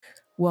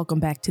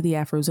Welcome back to the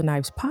Afros and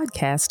Knives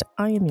podcast.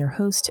 I am your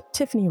host,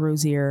 Tiffany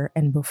Rosier,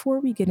 and before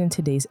we get into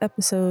today's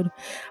episode,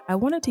 I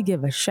wanted to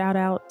give a shout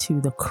out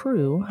to the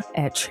crew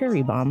at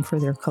Cherry Bomb for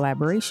their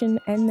collaboration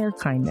and their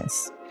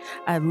kindness.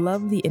 I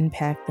love the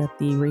impact that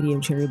the Radio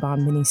Cherry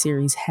Bomb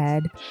miniseries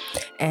had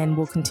and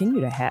will continue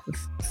to have.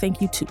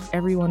 Thank you to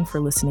everyone for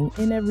listening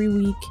in every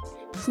week.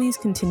 Please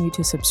continue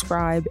to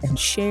subscribe and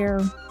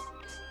share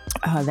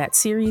that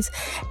series.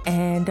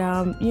 And,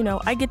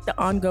 I get the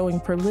ongoing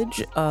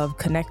privilege of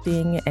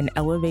connecting and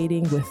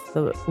elevating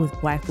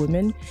with Black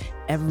women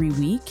every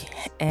week,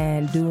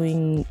 and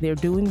they're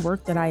doing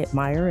work that I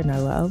admire and I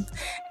love,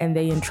 and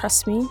they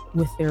entrust me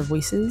with their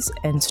voices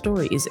and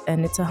stories.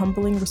 And it's a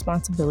humbling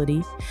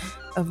responsibility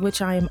of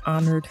which I am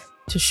honored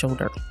to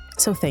shoulder.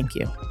 So thank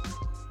you.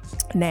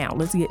 Now,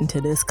 let's get into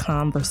this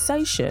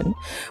conversation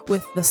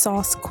with the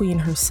sauce queen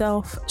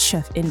herself,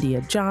 Chef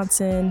India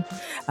Johnson.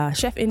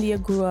 Chef India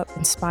grew up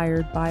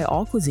inspired by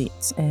all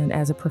cuisines, and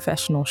as a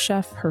professional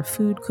chef, her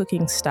food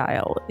cooking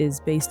style is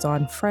based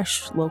on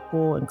fresh,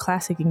 local, and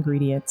classic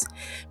ingredients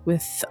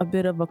with a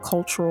bit of a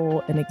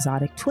cultural and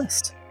exotic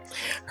twist.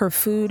 Her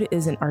food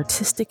is an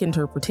artistic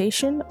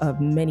interpretation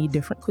of many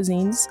different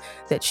cuisines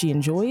that she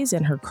enjoys,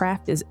 and her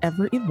craft is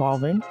ever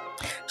evolving.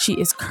 She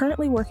is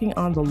currently working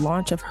on the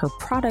launch of her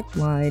product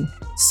line,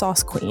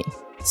 Sauce Queen.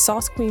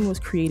 Sauce Queen was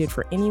created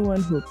for anyone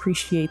who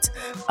appreciates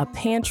a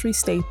pantry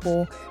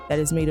staple that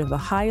is made of the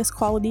highest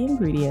quality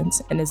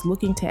ingredients and is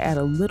looking to add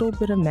a little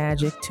bit of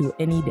magic to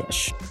any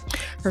dish.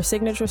 Her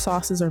signature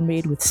sauces are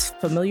made with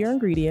familiar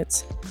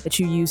ingredients that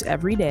you use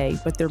every day,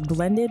 but they're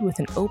blended with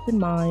an open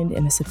mind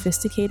and a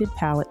sophisticated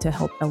palate to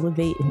help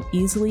elevate and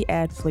easily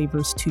add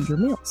flavors to your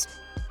meals.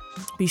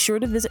 Be sure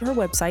to visit her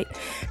website,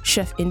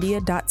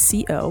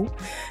 chefindia.co,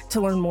 to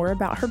learn more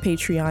about her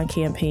Patreon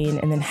campaign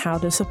and then how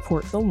to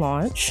support the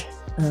launch.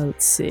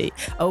 Let's see.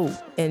 Oh,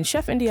 and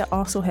Chef India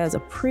also has a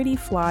pretty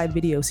fly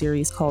video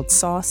series called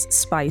Sauce,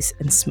 Spice,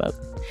 and Smoke.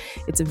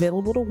 It's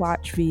available to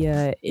watch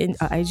via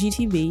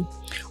IGTV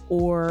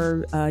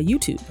or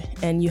YouTube,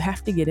 and you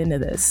have to get into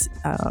this.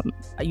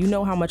 You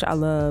know how much I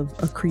love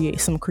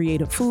some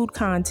creative food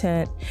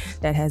content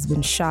that has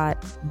been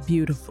shot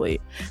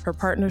beautifully. Her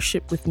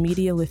partnership with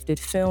Media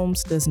Lifted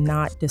Films does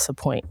not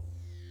disappoint.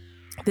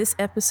 This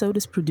episode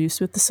is produced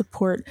with the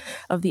support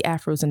of the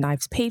Afros and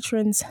Knives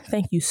patrons.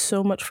 Thank you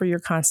so much for your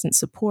constant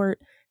support.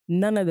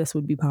 None of this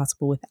would be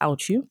possible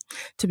without you.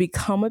 To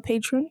become a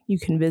patron, you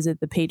can visit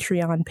the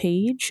Patreon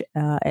page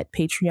at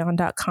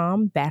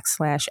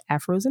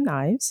patreon.com/Afros and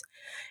Knives.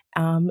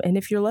 And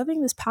if you're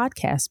loving this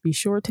podcast, be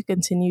sure to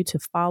continue to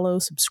follow,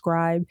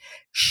 subscribe,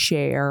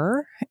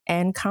 share,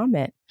 and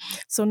comment.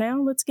 So now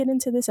let's get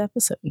into this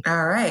episode.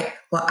 All right.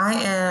 Well, I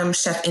am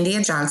Chef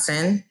India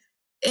Johnson.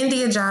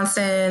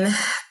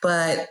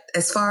 But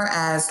as far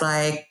as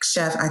like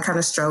chef, I kind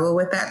of struggle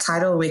with that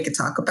title. We could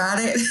talk about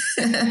it.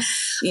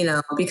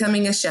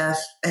 Becoming a chef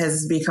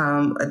has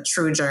become a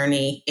true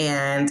journey,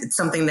 and it's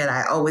something that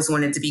I always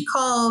wanted to be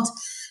called.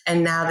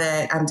 And now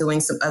that I'm doing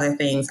some other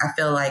things, I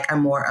feel like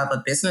I'm more of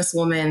a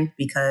businesswoman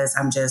because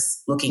I'm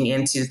just looking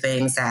into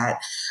things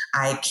that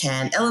I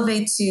can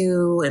elevate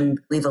to and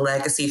leave a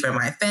legacy for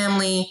my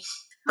family.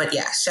 But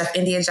yeah, Chef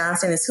India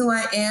Johnson is who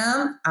I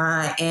am.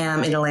 I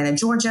am in Atlanta,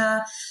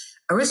 Georgia,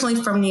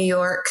 originally from New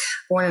York,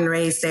 born and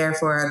raised there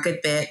for a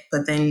good bit,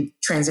 but then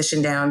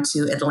transitioned down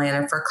to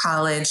Atlanta for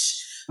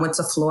college, went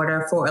to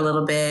Florida for a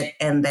little bit,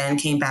 and then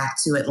came back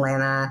to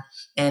Atlanta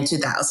in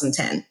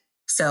 2010.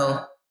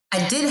 So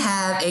I did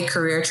have a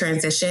career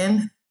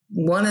transition.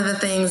 One of the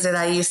things that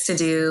I used to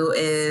do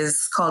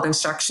is called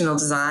instructional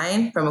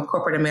design from a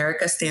corporate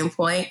America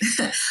standpoint.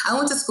 I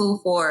went to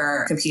school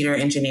for computer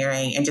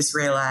engineering and just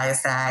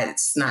realized that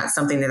it's not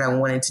something that I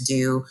wanted to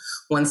do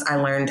once I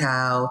learned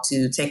how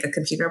to take a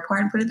computer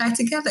apart and put it back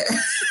together.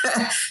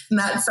 I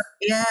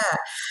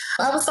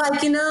was like,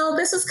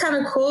 this is kind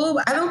of cool,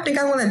 but I don't think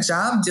I want a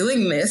job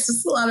doing this.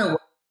 It's a lot of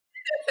work.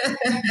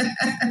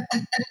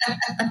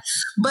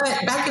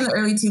 But back in the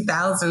early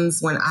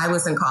 2000s, when I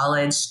was in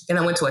college and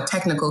I went to a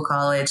technical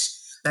college,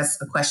 that's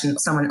a question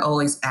someone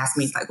always asks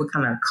me, like what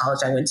kind of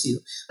college I went to.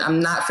 I'm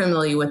not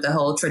familiar with the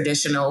whole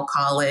traditional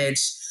college,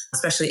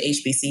 especially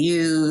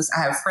HBCUs.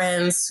 I have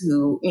friends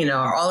who,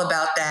 are all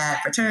about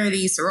that,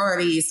 fraternities,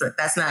 sororities, but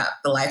that's not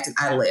the life that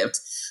I lived.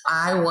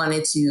 I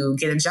wanted to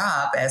get a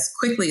job as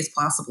quickly as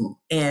possible.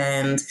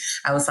 And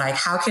I was like,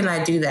 how can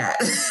I do that?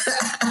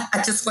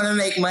 I just want to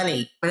make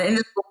money. And I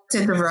ended up going to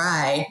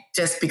DeVry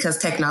just because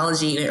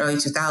technology in the early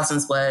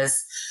 2000s was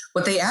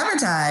what they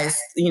advertised.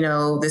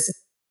 This is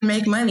to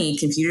make money.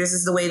 Computers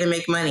is the way to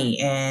make money.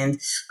 And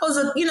I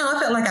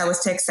felt like I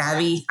was tech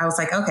savvy. I was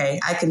like, okay,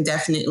 I can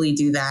definitely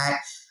do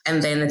that.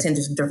 And then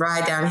attended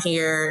DeVry down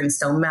here in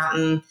Stone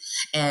Mountain.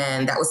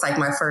 And that was like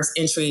my first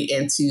entry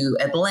into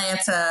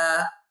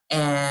Atlanta.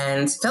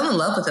 And fell in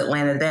love with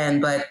Atlanta then.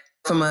 But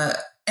from an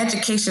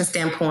education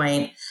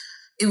standpoint,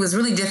 it was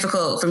really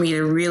difficult for me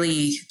to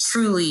really,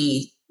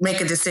 truly make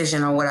a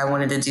decision on what I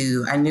wanted to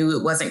do. I knew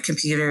it wasn't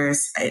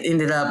computers. I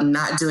ended up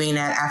not doing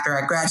that after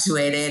I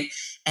graduated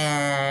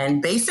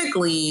and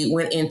basically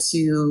went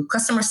into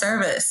customer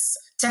service,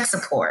 tech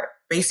support,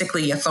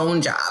 basically a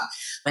phone job.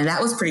 And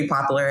that was pretty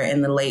popular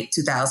in the late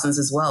 2000s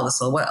as well.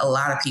 So what a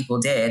lot of people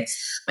did.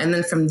 And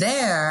then from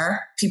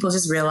there, people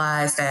just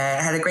realized that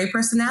I had a great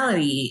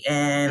personality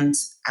and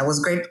I was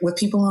great with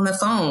people on the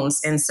phones.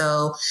 And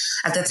so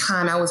at the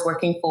time I was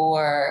working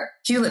for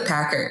Hewlett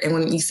Packard. And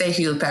when you say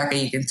Hewlett Packard,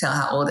 you can tell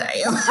how old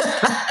I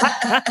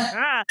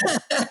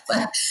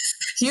am.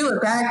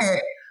 Hewlett Packard,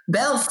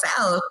 Bell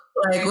South.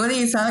 Like, what are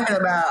you talking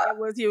about? That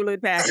was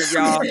Hewlett Packard,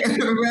 y'all.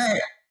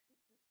 Right.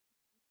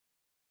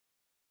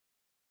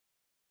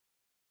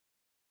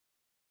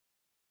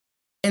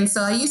 And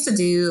so I used to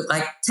do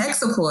like tech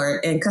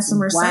support and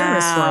customer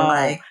service for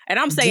like, and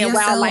I'm saying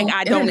wow, like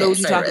I don't know what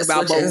you're talking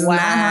about, but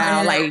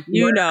wow, like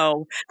you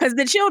know, because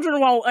the children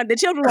won't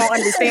understand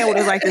what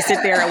it's like to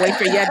sit there and wait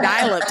for your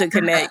dial-up to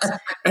connect,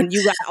 and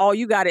all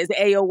you got is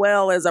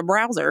AOL as a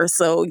browser.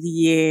 So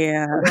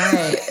yeah,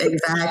 right,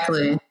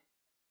 exactly,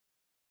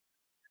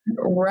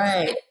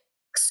 right.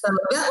 So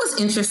that was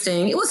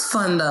interesting. It was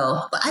fun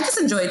though, but I just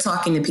enjoyed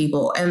talking to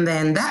people. And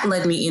then that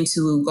led me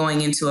into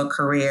going into a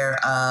career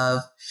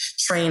of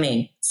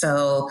training.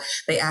 So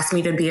they asked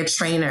me to be a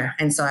trainer.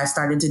 And so I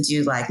started to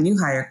do like new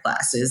hire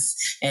classes.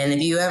 And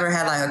if you ever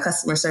had like a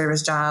customer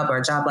service job or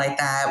a job like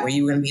that, where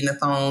you were going to be in the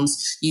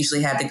phones, you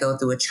usually had to go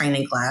through a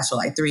training class for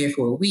like 3 or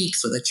 4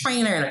 weeks with a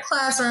trainer in a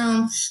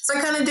classroom. So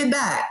I kind of did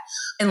that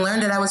and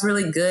learned that I was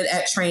really good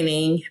at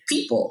training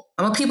people.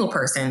 I'm a people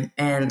person.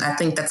 And I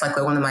think that's like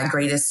one of my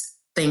greatest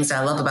things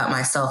that I love about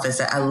myself is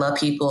that I love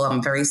people.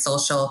 I'm very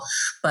social,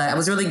 but I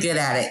was really good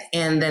at it.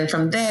 And then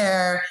from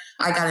there,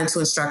 I got into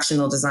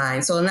instructional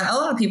design. So not a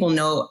lot of people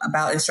know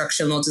about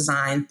instructional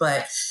design,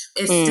 but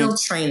it's still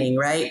training,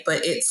 right?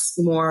 But it's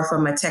more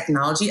from a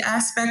technology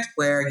aspect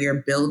where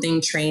you're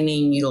building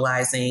training,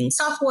 utilizing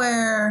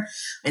software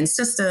and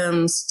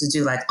systems to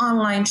do like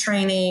online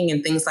training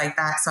and things like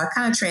that. So I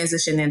kind of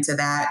transitioned into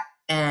that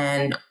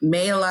and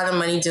made a lot of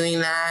money doing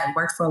that.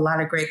 Worked for a lot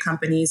of great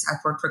companies. I've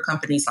worked for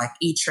companies like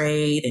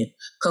E-Trade and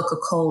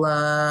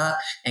Coca-Cola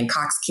and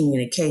Cox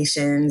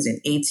Communications and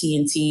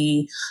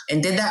AT&T,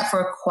 and did that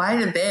for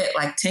quite a bit,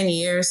 like 10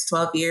 years,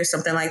 12 years,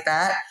 something like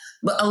that.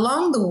 But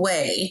along the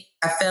way,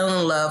 I fell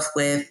in love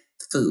with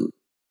food.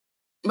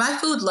 My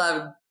food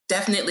love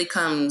definitely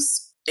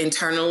comes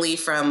internally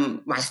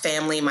from my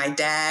family. My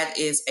dad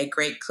is a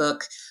great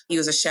cook. He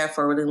was a chef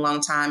for a really long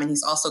time, and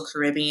he's also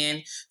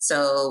Caribbean.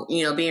 So,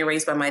 you know, being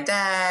raised by my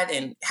dad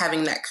and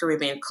having that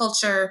Caribbean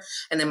culture.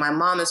 And then my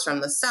mom is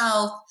from the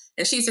South,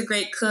 and she's a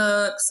great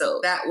cook. So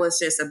that was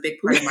just a big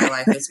part of my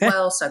life as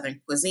well. Southern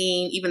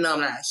cuisine, even though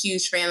I'm not a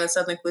huge fan of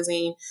Southern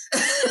cuisine,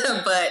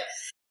 but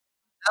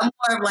I'm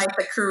more of like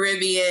the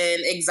Caribbean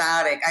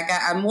exotic.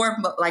 I'm more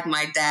like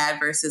my dad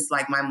versus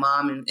like my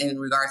mom in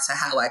regards to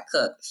how I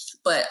cook.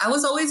 But I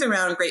was always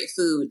around great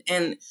food,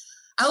 and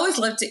I always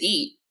loved to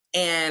eat.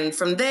 And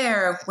from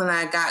there, when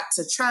I got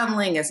to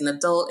traveling as an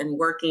adult and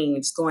working,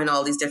 just going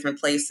all these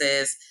different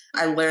places,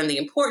 I learned the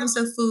importance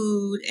of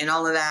food and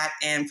all of that.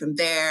 And from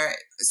there, it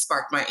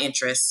sparked my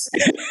interest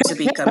to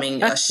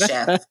becoming a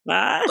chef.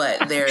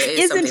 But there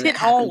is something that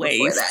happened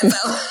before that.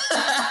 So.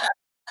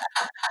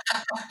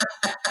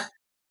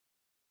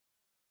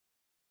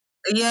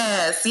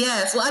 Yes.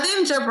 Well, I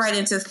didn't jump right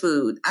into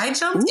food. I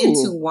jumped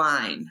into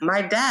wine.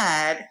 My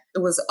dad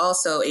was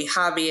also a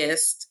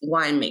hobbyist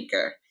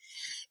winemaker.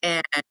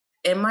 And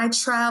in my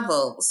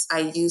travels, I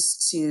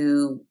used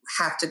to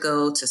have to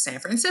go to San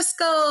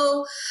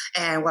Francisco.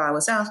 And while I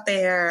was out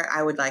there,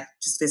 I would like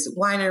just visit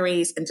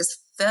wineries and just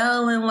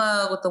fell in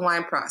love with the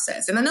wine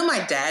process. And I know my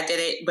dad did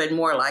it, but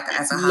more like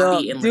as a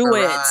hobby in the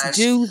garage.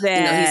 Do that.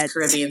 You know, he's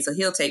Caribbean, so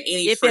he'll take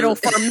any if fruit. It'll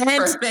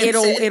ferment,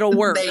 it'll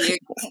work.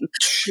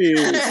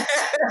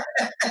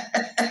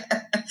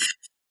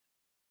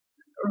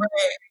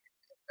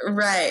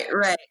 Right.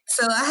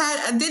 So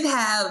I did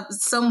have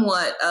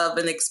somewhat of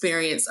an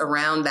experience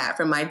around that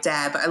from my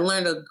dad, but I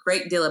learned a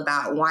great deal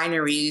about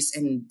wineries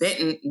and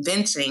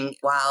venting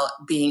while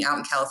being out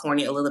in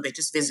California a little bit,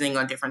 just visiting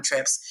on different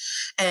trips.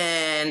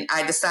 And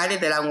I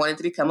decided that I wanted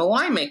to become a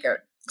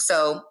winemaker.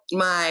 So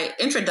my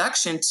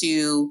introduction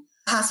to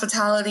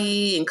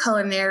hospitality and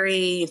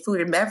culinary and food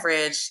and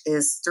beverage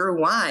is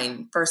through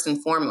wine, first and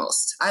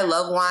foremost. I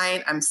love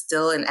wine. I'm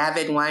still an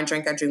avid wine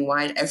drinker. I drink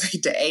wine every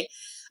day.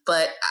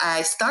 But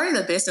I started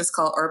a business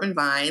called Urban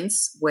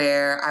Vines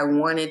where I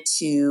wanted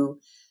to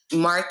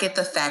market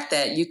the fact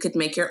that you could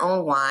make your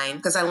own wine,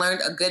 because I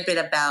learned a good bit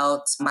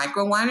about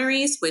micro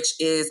wineries, which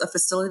is a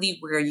facility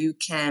where you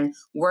can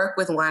work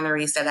with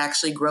wineries that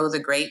actually grow the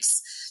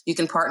grapes. You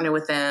can partner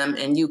with them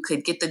and you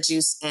could get the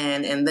juice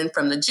in, and then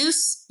from the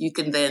juice, you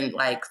can then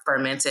like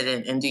ferment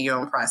it and do your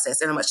own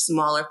process in a much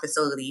smaller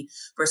facility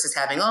versus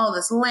having all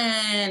this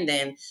land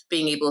and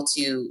being able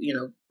to, you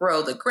know,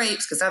 grow the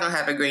grapes, because I don't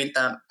have a green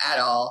thumb at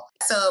all.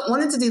 So I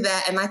wanted to do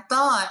that. And I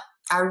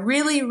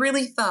really,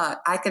 really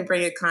thought I could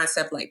bring a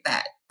concept like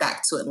that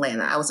back to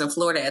Atlanta. I was in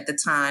Florida at the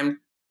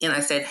time, and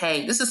I said,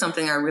 hey, this is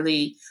something I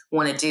really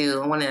want to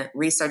do. I want to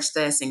research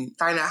this and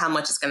find out how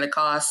much it's going to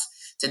cost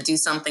to do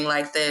something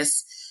like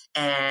this.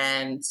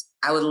 And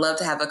I would love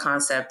to have a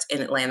concept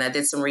in Atlanta. I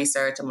did some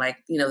research. I'm like,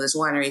 there's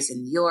wineries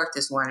in New York,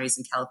 there's wineries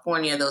in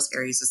California. Those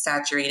areas are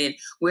saturated.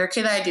 Where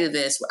could I do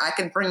this? Where I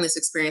could bring this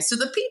experience to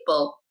the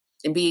people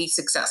and be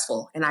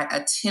successful. And I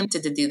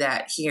attempted to do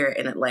that here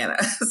in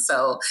Atlanta.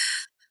 So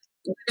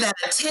with that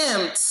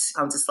attempt,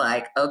 I'm just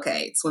like,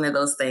 okay, it's one of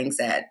those things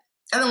that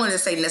I don't want to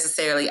say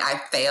necessarily I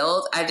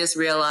failed. I just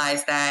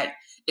realized that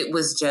it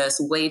was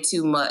just way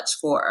too much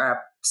for a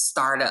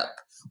startup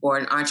or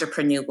an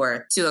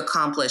entrepreneur to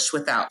accomplish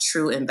without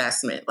true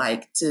investment.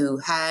 Like to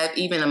have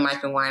even a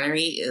micro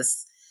winery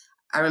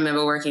I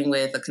remember working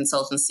with a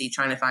consultancy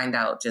trying to find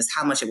out just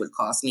how much it would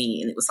cost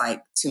me. And it was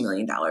like $2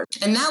 million.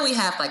 And now we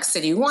have like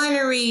City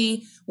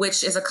Winery,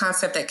 which is a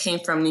concept that came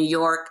from New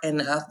York.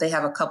 And they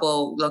have a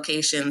couple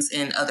locations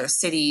in other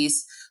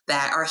cities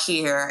that are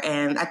here.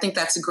 And I think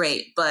that's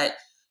great. But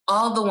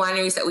all the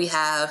wineries that we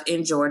have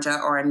in Georgia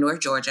or in North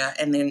Georgia,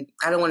 and then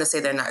I don't want to say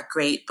they're not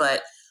great,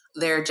 but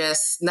they're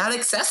just not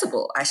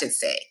accessible, I should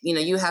say.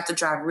 You have to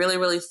drive really,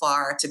 really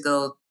far to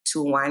go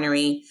to a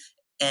winery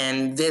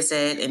and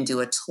visit and do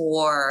a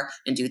tour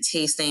and do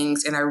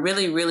tastings. And I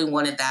really, really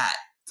wanted that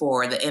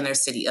for the inner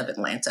city of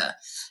Atlanta.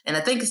 And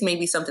I think it's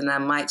maybe something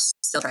that I might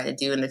still try to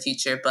do in the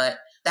future, but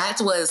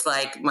that was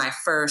like my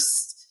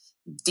first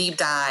deep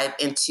dive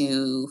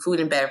into food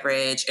and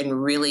beverage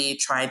and really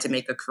trying to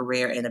make a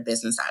career and a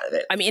business out of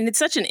it. I mean, and it's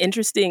such an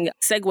interesting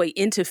segue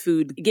into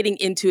food, getting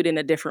into it in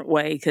a different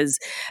way, because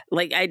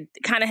like I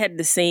kind of had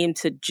the same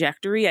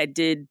trajectory.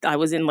 I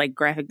was in like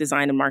graphic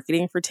design and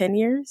marketing for 10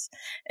 years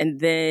and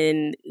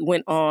then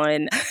went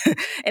on,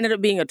 ended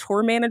up being a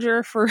tour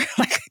manager for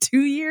like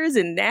 2 years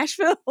in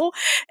Nashville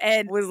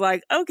and was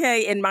like,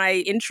 okay. And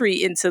my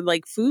entry into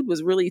like food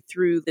was really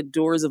through the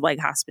doors of like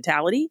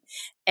hospitality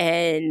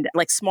and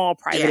like small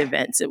private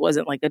events. It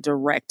wasn't like a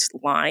direct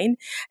line.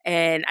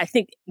 And I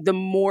think the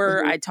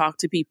more I talk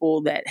to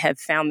people that have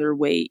found their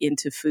way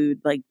into food,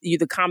 like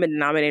the common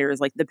denominator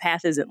is like the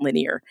path isn't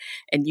linear.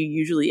 And you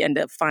usually end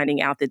up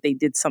finding out that they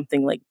did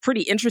something like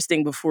pretty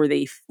interesting before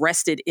they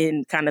rested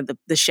in kind of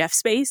the chef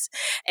space.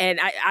 And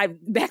I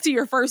back to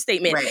your first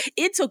statement,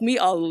 It took me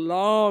a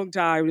long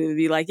time to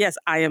be like, yes,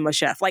 I am a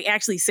chef. Like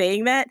actually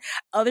saying that,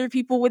 other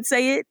people would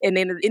say it and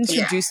then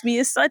introduce me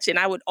as such. And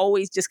I would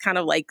always just kind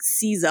of like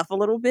seize up a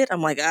little bit.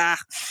 I'm like, I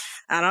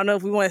don't know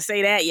if we want to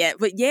say that yet.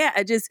 But yeah,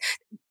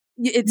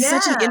 it's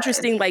such an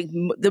interesting, like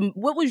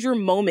what was your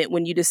moment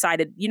when you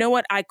decided, you know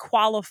what, I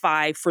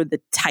qualify for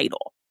the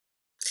title?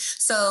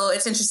 So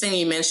it's interesting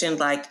you mentioned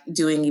like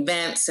doing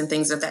events and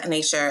things of that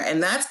nature.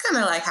 And that's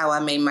kind of like how I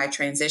made my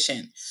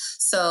transition.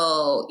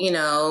 So,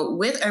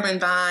 with Urban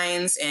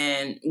Vines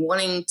and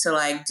wanting to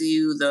like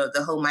do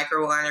the whole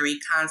micro winery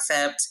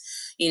concept,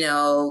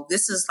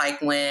 this is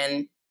like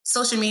when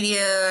social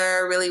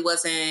media really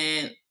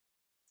wasn't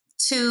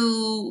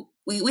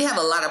we have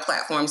a lot of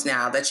platforms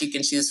now that you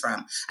can choose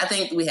from. I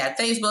think we had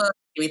Facebook,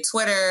 maybe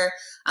Twitter,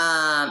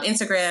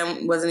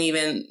 Instagram wasn't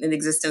even in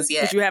existence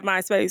yet. Did you have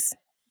MySpace?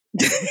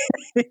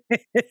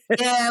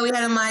 Yeah, we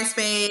had a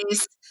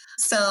MySpace.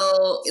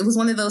 So it was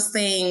one of those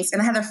things.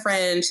 And I had a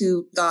friend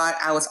who thought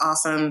I was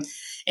awesome.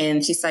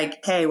 And she's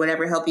like, hey,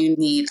 whatever help you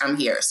need, I'm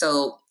here.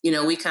 So,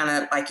 we kind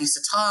of like used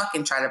to talk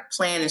and try to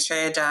plan and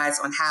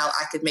strategize on how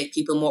I could make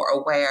people more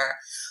aware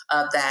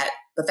of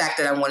the fact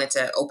that I wanted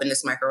to open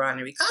this micro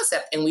winery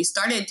concept. And we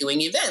started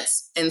doing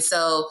events. And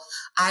so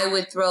I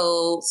would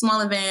throw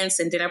small events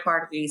and dinner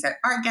parties at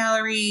art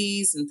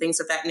galleries and things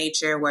of that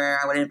nature where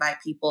I would invite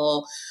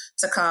people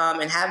to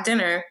come and have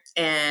dinner.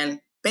 And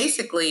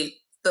basically,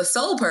 the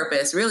sole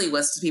purpose really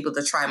was for people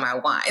to try my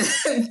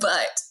wine.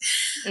 But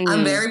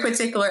I'm very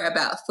particular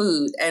about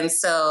food. And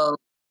so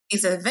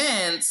these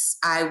events,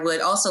 I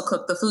would also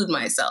cook the food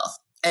myself.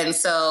 And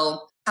so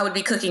I would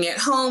be cooking at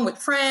home with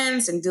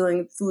friends and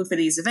doing food for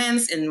these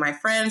events. And my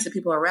friends and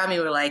people around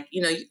me were like,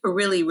 you're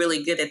really,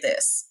 really good at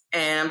this.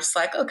 And I'm just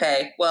like,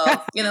 okay, well,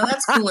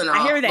 that's cool and all.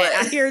 I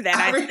hear that.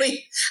 I'm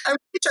really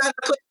trying to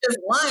push this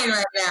line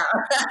right now.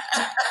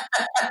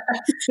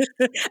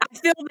 I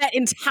feel that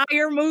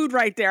entire mood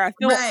right there. I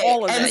feel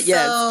all of that.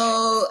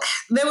 So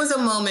there was a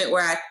moment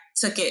where I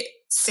took it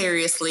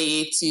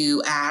seriously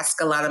to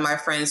ask a lot of my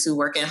friends who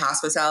work in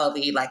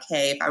hospitality, like,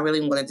 hey, if I really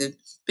wanted to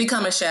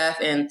become a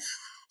chef and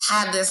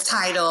have this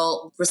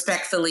title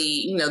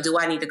respectfully, do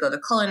I need to go to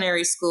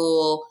culinary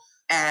school?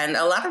 And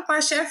a lot of my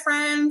chef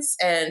friends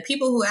and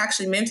people who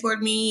actually mentored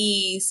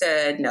me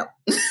said, no,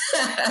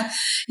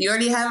 you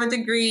already have a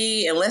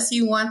degree. Unless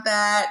you want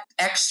that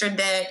extra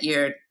debt,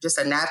 you're just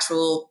a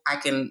natural. I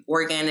can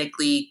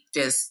organically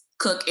just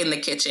cook in the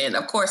kitchen.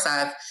 Of course,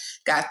 I've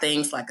got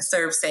things like a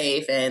Serve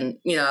Safe and,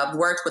 I've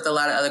worked with a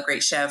lot of other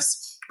great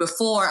chefs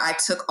before I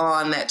took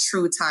on that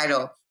true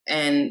title.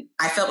 And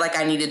I felt like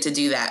I needed to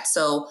do that.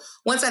 So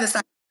once I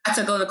decided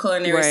to go to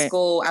culinary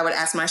school, I would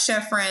ask my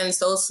chef friends,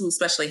 those who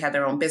especially had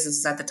their own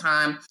businesses at the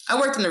time. I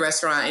worked in the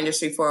restaurant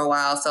industry for a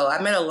while, so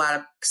I met a lot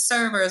of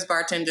servers,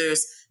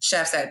 bartenders,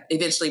 chefs that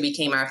eventually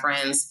became my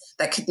friends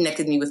that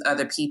connected me with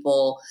other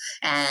people.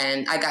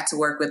 And I got to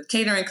work with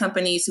catering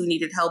companies who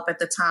needed help at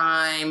the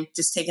time,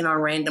 just taking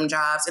on random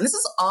jobs. And this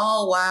is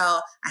all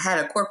while I had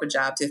a corporate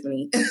job,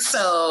 Tiffany.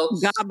 So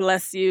God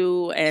bless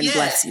you and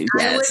bless you.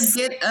 Yes. I would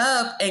get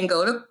up and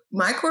go to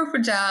my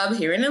corporate job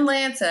here in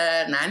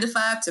Atlanta, 9 to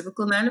 5,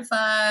 typical 9 to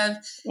 5.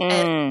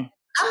 And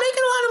I'm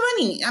making a lot of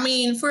money. I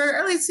mean, for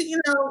late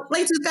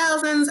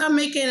 2000s, I'm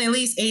making at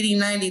least 80,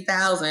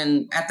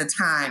 90,000 at the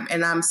time.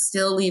 And I'm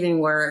still leaving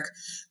work,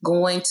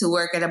 going to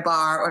work at a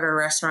bar or a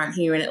restaurant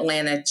here in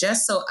Atlanta,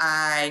 just so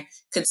I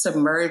could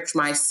submerge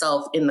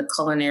myself in the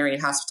culinary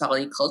and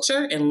hospitality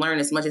culture and learn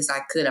as much as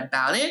I could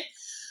about it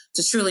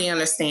to truly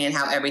understand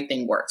how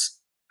everything worked.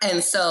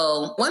 And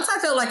so once I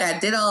felt like I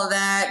did all of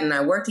that and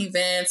I worked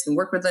events and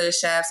worked with other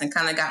chefs and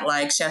kind of got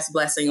like chef's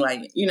blessing,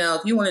 like,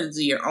 if you wanted to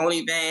do your own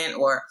event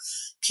or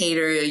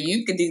cater,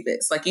 you could do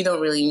this. Like, you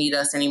don't really need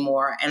us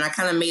anymore. And I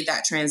kind of made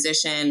that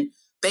transition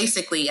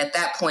basically at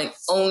that point,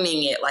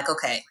 owning it. Like,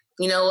 okay,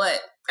 you know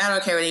what? I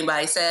don't care what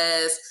anybody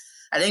says.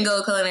 I didn't go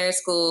to culinary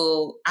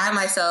school. I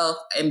myself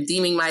am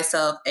deeming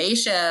myself a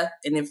chef.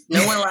 And if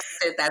no one likes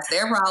it, that's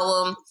their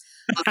problem.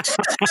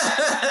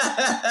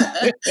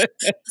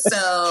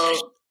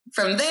 So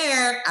from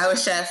there, I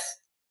was chef.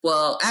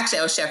 Well, actually,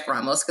 I was Chef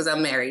Ramos because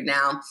I'm married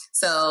now.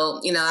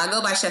 So, I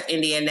go by Chef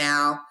India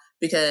now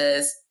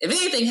because if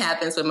anything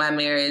happens with my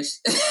marriage,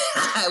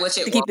 which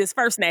it to keep this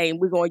first name,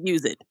 we're going to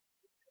use it.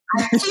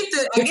 I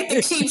get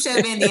to keep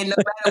Chef India no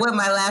matter what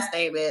my last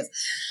name is.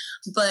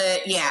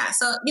 But yeah,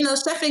 so,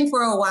 chefing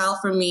for a while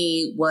for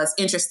me was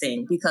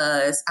interesting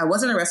because I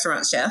wasn't a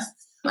restaurant chef.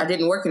 I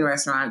didn't work in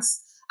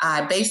restaurants.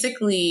 I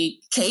basically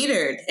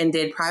catered and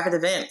did private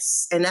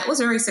events. And that was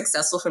very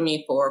successful for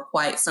me for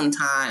quite some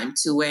time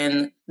to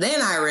when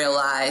then I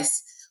realized,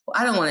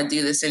 I don't want to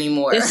do this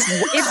anymore.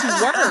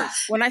 It's work.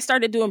 When I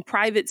started doing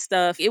private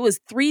stuff, it was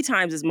 3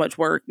 times as much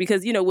work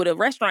because, with a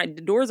restaurant,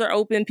 the doors are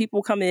open,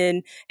 people come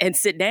in and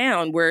sit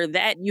down, where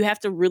that you have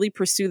to really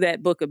pursue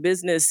that book of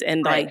business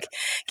and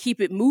keep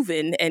it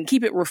moving and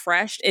keep it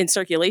refreshed in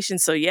circulation.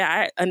 So yeah,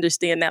 I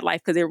understand that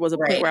life because there was a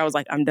point where I was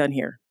like, I'm done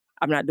here.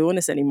 I'm not doing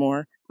this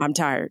anymore. I'm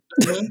tired.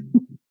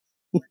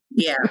 Mm-hmm.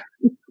 Yeah.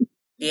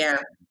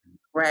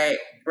 Right.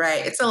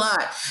 It's a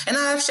lot. And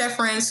I have chef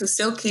friends who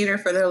still cater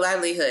for their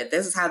livelihood.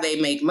 This is how they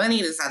make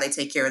money. This is how they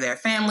take care of their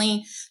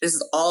family. This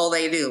is all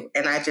they do.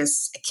 And I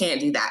can't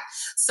do that.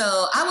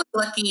 So I was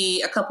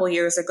lucky a couple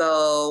years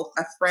ago,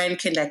 a friend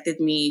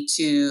connected me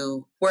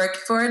to work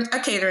for a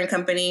catering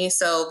company.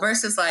 So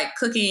versus like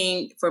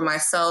cooking for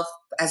myself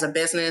as a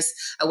business,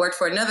 I worked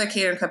for another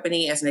catering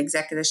company as an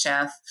executive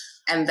chef.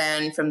 And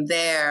then from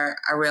there,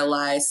 I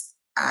realized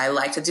I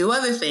like to do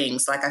other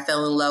things. Like I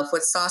fell in love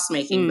with sauce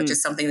making, which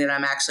is something that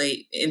I'm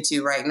actually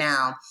into right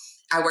now.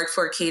 I worked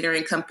for a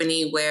catering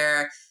company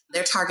where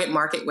their target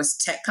market was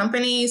tech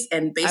companies,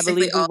 and basically I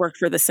believe we worked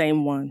for the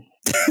same one.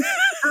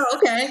 Oh,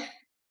 okay.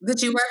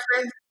 Did you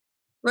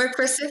work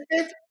for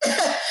Sifted?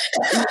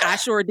 I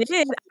sure did.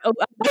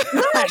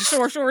 I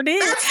sure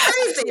did. That's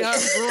crazy.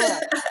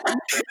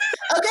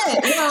 Okay.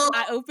 Well,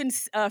 I opened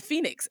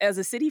Phoenix as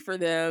a city for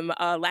them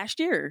last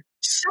year.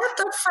 Shut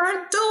the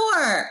front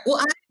door. Well,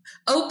 I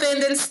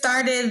opened and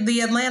started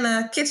the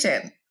Atlanta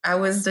kitchen. I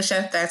was the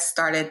chef that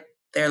started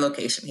their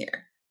location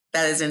here.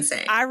 That is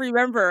insane. I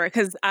remember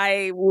because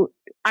I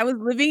was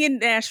living in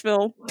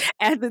Nashville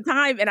at the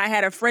time, and I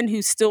had a friend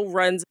who still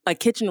runs a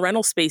kitchen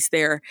rental space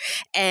there.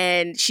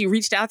 And she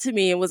reached out to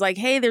me and was like,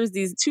 hey, there's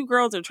these 2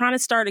 girls that are trying to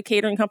start a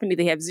catering company.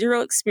 They have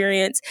 0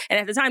 experience. And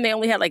at the time, they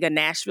only had like a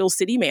Nashville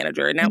city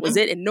manager, and that was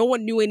it. And no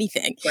one knew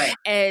anything. Right.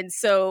 And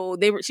so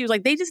she was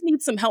like, they just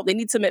need some help. They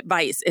need some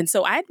advice. And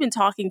so I had been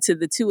talking to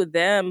the 2 of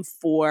them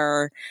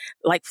for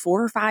like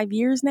 4 or 5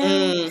 years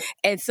now.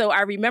 And so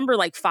I remember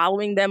like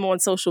following them on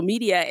social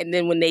media. And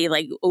then when they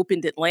like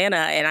opened Atlanta,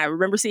 and I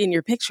remember seeing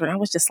your picture, and I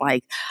was just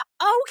like,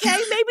 okay,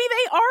 maybe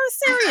they are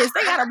serious.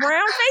 They got a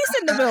brown face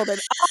in the building.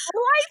 I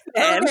like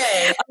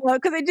that.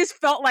 Because it just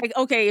felt like,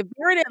 okay, if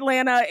you're in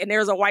Atlanta and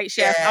there's a white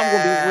chef, I'm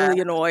going to be really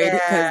annoyed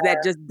because that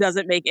just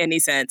doesn't make any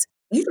sense.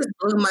 You just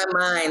blew my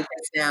mind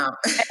just now.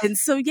 And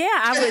so, yeah,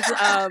 I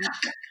was...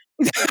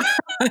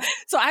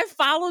 So I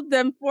followed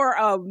them for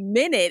a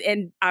minute,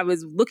 and I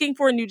was looking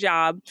for a new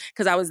job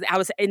because I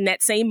was in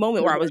that same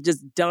moment where I was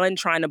just done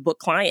trying to book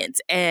clients,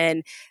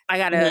 and I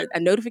got a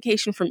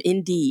notification from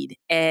Indeed,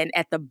 and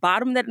at the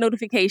bottom of that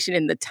notification,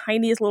 in the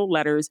tiniest little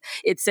letters,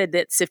 it said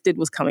that Sifted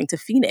was coming to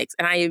Phoenix,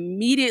 and I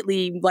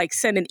immediately like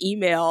sent an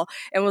email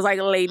and was like,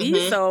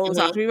 "Lady, so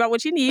talk to me about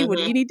what you need. What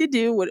do you need to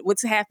do?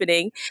 What's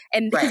happening?"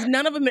 And because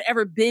none of them had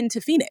ever been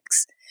to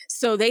Phoenix.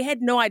 So they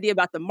had no idea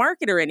about the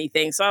market or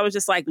anything. So I was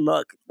just like,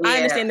 look, I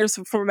understand there's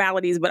some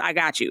formalities, but I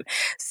got you.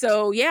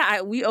 So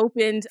yeah, we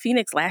opened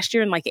Phoenix last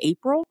year in like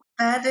April.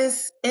 That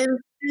is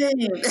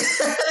insane.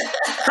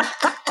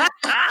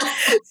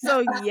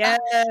 So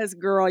yes,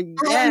 girl, yes.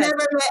 I never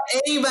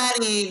met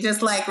anybody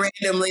just like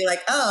randomly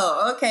like,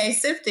 oh, okay,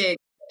 Sifted.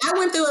 I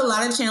went through a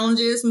lot of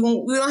challenges. We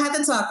don't have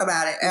to talk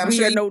about it.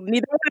 Neither one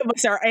of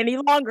us are any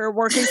longer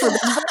working for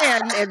this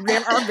brand, and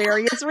there are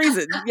various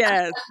reasons.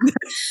 Yes.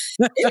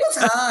 It was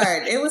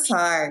hard. It was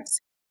hard.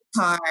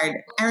 Hard.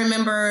 I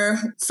remember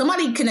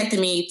somebody connected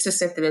me to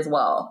Sifted as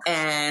well.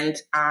 And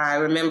I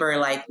remember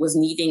was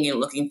needing and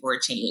looking for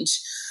a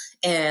change.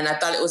 And I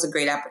thought it was a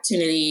great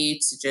opportunity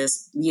to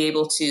just be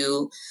able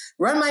to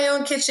run my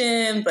own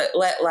kitchen, but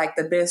let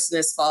the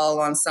business fall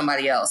on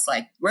somebody else.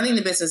 Like running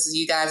the business is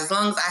you guys, as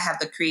long as I have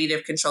the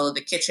creative control of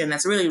the kitchen,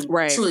 that's really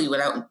truly what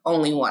I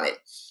only wanted.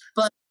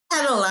 But I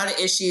had a lot of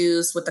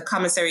issues with the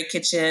commissary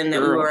kitchen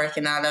that we were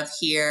working out of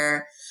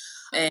here.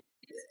 And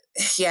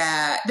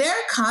yeah, their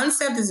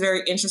concept is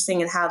very interesting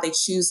in how they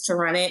choose to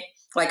run it.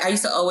 Like I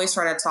used to always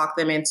try to talk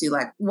them into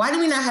why do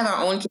we not have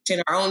our own kitchen,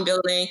 our own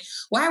building?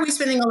 Why are we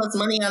spending all this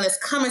money on this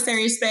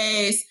commissary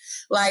space?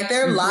 Like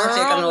their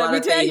logic on a lot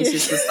of things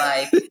is just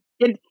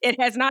It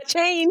has not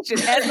changed.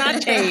 It has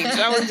not changed.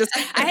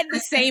 I had the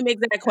same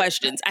exact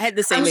questions. I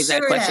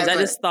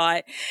just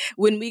thought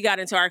when we got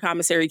into our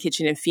commissary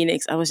kitchen in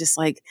Phoenix, I was just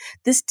like,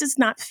 this does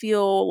not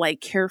feel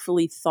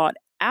carefully thought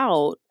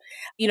out.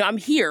 I'm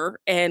here,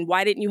 and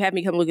why didn't you have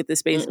me come look at this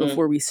space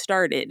before we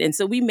started? And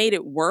so we made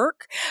it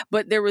work,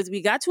 but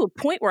we got to a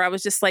point where I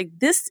was just like,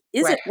 this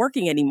isn't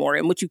working anymore.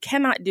 And what you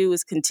cannot do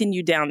is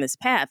continue down this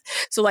path.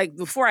 So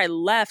before I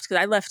left,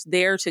 because I left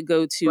there to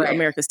go to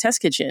America's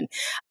Test Kitchen,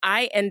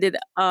 I ended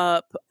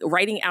up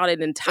writing out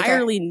an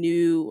entirely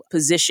new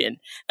position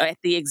at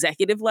the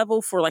executive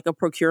level for a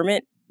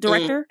procurement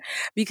director,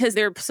 because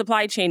their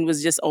supply chain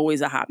was just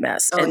always a hot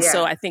mess.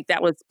 So I think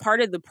that was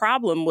part of the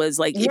problem was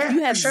if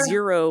you have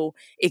zero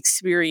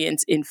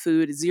experience in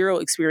food, zero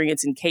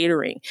experience in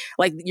catering,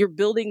 you're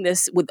building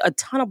this with a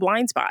ton of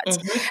blind spots.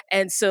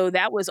 And so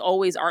that was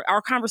always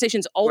our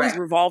conversations always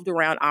revolved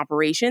around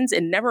operations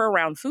and never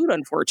around food,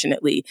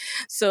 unfortunately.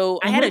 So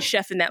I had a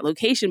chef in that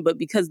location, but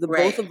because the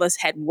both of us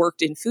had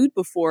worked in food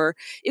before,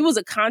 it was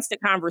a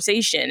constant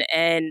conversation.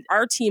 And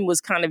our team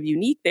was kind of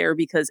unique there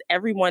because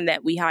everyone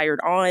that we hired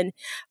on,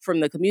 from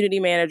the community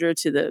manager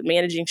to the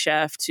managing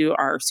chef to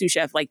our sous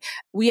chef,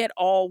 we had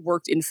all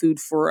worked in food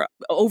for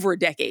over a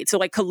decade. So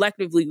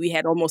collectively, we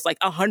had almost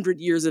 100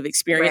 years of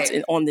experience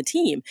on the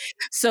team.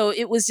 So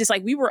it was just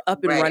we were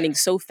up and running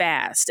so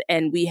fast,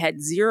 and we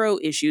had zero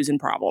issues and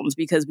problems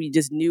because we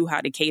just knew how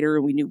to cater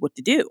and we knew what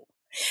to do.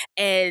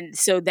 And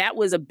so that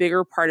was a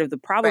bigger part of the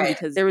problem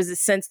because there was a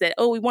sense that,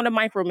 we want to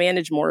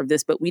micromanage more of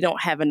this, but we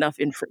don't have enough,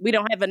 we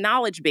don't have a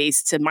knowledge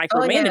base to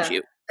micromanage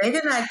you. They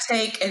did not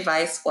take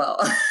advice well.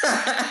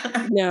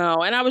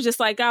 No. And I was just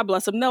like, God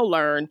bless them. They'll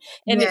learn.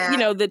 And,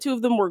 the two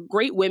of them were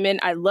great women.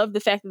 I love the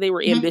fact that they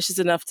were ambitious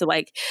enough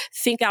to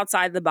think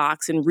outside the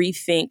box and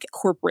rethink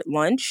corporate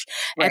lunch.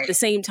 At the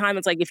same time,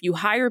 it's if you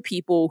hire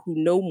people who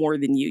know more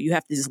than you, you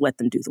have to just let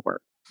them do the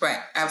work. Right.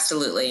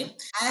 Absolutely.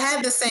 I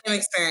had the same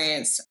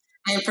experience.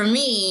 And for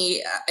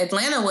me,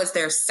 Atlanta was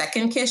their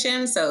second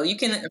kitchen. So you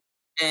can,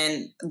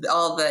 and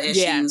all the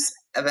issues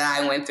that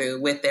I went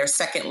through with their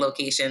second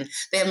location.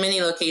 They have many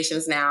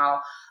locations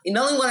now. The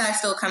only one I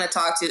still kind of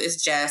talk to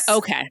is Jess.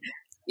 Okay.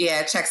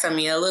 Yeah, checks on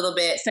me a little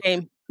bit.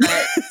 Same. But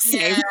I'm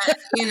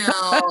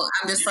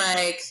just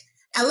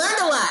I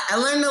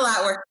learned a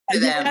lot working for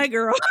them. Yeah,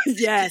 girl.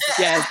 Yes.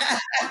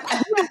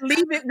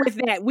 Leave it with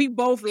that. We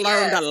both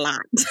learned a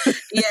lot.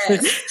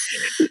 Yes.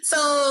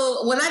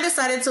 So when I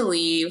decided to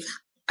leave,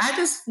 I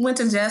just went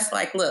to Jess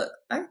look,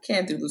 I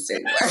can't do this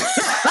anymore.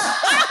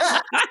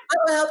 I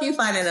will help you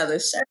find another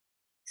chef.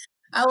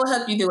 I will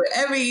help you do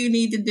whatever you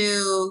need to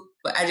do,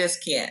 but I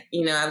just can't.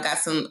 I've got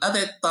some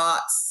other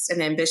thoughts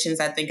and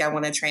ambitions I think I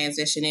want to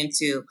transition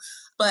into.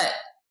 But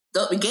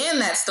what began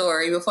that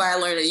story before I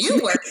learned that you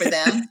work for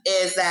them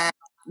is that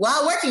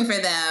while working for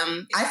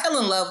them, I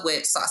fell in love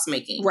with sauce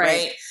making,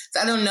 right?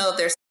 So I don't know if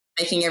they're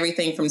making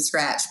everything from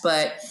scratch,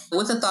 but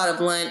with the thought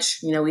of lunch,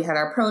 we had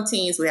our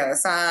proteins, we had our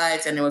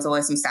sides, and there was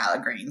always some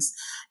salad greens.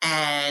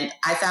 And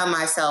I found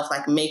myself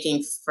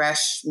making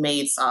fresh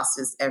made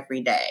sauces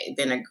every day,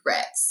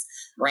 vinaigrettes,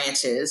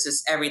 ranches,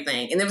 just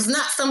everything. And it was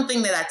not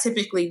something that I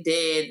typically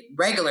did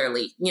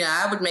regularly.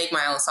 I would make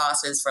my own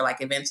sauces for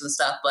events and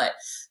stuff, but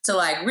to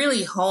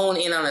really hone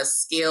in on a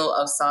skill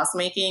of sauce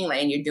making,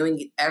 and you're doing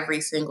it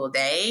every single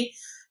day.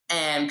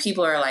 And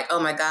people are like,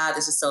 oh my God,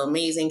 this is so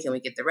amazing. Can we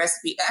get the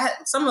recipe?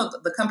 Some of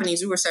the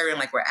companies we were serving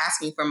were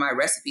asking for my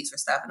recipes for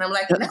stuff. And I'm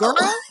like, no, girl,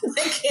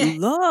 they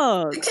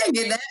can't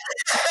get that.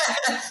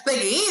 They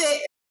can eat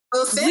it.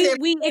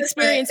 We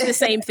experienced the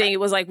same thing. It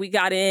was we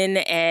got in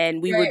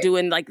and we were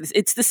doing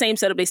it's the same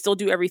setup. They still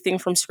do everything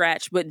from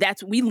scratch, but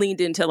we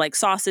leaned into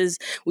sauces.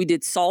 We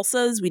did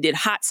salsas. We did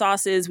hot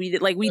sauces. We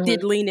did we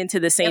did lean into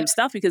the same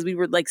stuff because we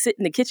were sitting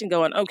in the kitchen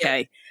going,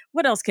 okay,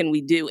 what else can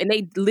we do? And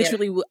they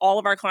literally, all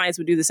of our clients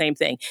would do the same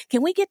thing.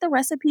 Can we get the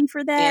recipe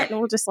for that? And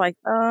we're just right.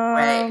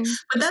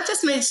 But that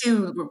just makes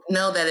you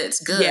know that it's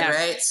good,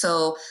 right?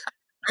 So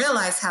I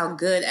realized how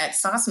good at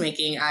sauce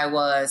making I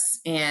was.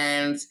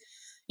 And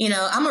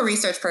I'm a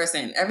research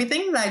person.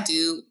 Everything that I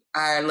do,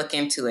 I look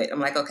into it. I'm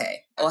like,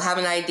 okay, I'll have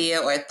an idea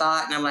or a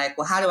thought. And I'm like,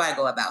 well, how do I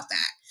go about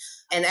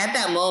that? And at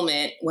that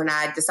moment, when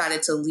I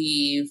decided to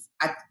leave,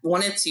 I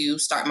wanted to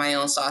start my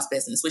own sauce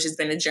business, which has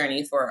been a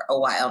journey for a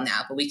while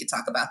now, but we could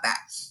talk about that.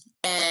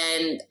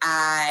 And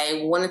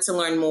I wanted to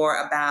learn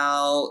more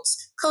about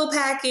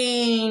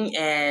co-packing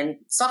and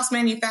sauce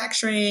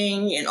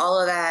manufacturing and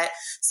all of that.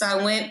 So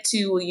I went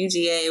to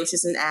UGA, which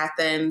is in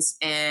Athens,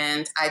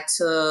 and I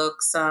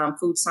took some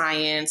food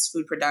science,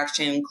 food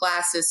production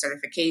classes,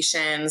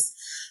 certifications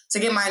to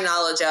get my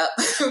knowledge up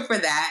for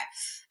that.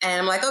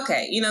 And I'm like,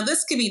 okay,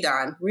 this could be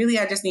done. Really,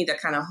 I just need to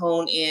kind of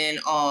hone in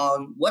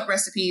on what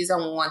recipes I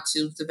want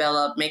to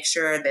develop, make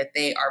sure that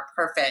they are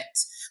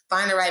perfect,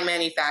 find the right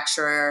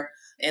manufacturer,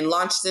 and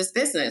launch this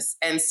business.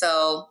 And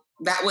so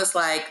that was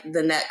like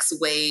the next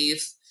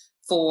wave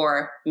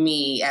for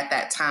me at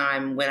that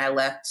time when I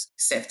left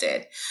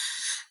Sifted.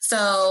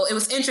 So it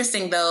was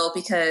interesting, though,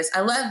 because I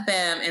left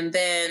them and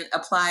then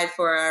applied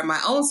for my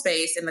own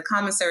space in the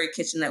commissary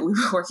kitchen that we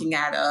were working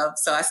out of.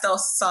 So I still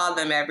saw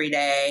them every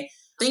day,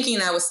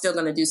 thinking I was still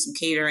going to do some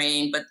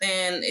catering, but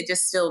then it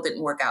just still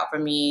didn't work out for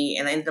me.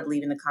 And I ended up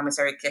leaving the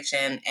commissary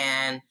kitchen.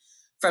 And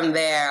from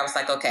there, I was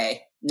like,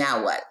 okay,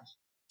 now what?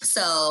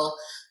 So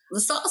the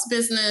sauce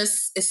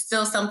business is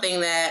still something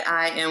that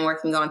I am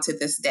working on to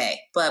this day.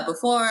 But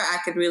before I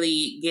could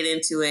really get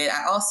into it,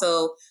 I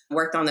also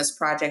worked on this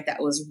project that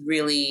was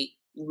really,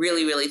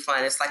 really, really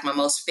fun. It's like my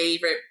most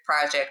favorite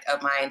project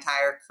of my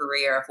entire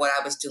career of what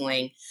I was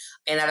doing.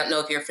 And I don't know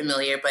if you're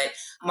familiar, but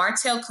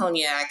Martell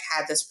Cognac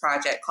had this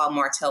project called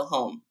Martell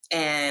Home.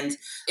 And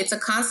it's a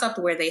concept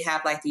where they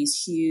have like these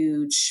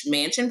huge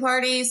mansion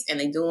parties and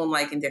they do them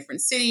like in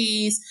different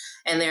cities.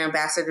 And their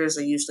ambassadors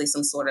are usually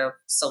some sort of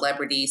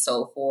celebrity.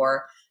 So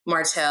for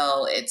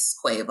Martell, it's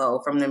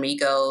Quavo from the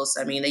Migos.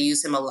 I mean, they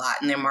use him a lot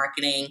in their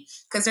marketing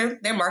because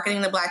they're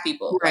marketing to Black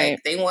people. Right.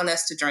 Like they want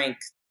us to drink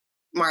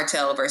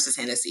Martell versus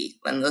Hennessy.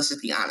 And let's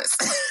just be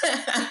honest.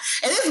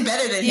 It is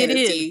better than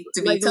Hennessy,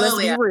 to be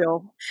totally let's be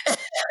real.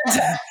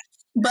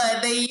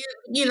 But they,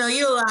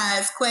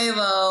 utilize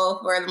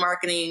Quavo for the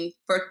marketing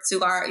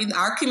to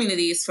our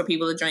communities for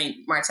people to drink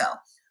Martell.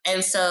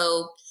 And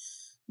so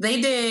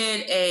they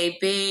did a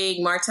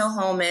big Martell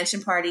Home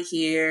mansion party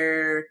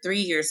here 3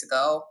 years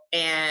ago.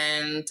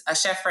 And a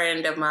chef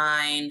friend of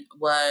mine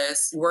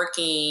was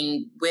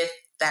working with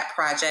that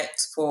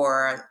project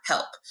for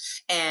help.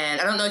 And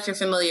I don't know if you're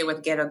familiar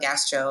with Ghetto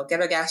Gastro.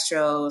 Ghetto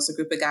Gastro is a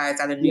group of guys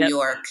out of New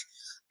York,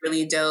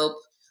 really dope.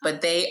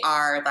 But they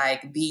are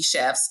like the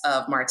chefs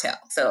of Martell.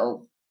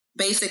 So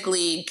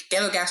basically,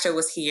 Ghetto Gastro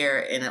was here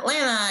in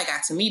Atlanta. I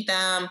got to meet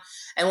them.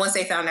 And once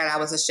they found out I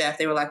was a chef,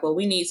 they were like, well,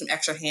 we need some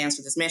extra hands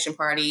for this mansion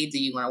party.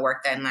 Do you want to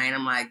work that night?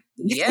 I'm like,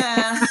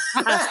 yeah.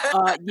 Yeah,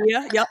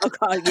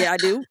 I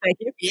do. Thank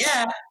you.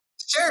 Yeah,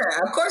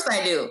 sure. Of course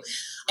I do.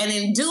 And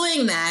in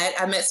doing that,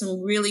 I met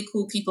some really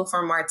cool people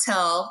from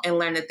Martell and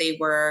learned that they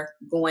were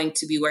going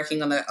to be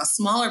working on a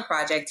smaller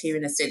project here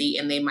in the city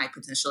and they might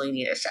potentially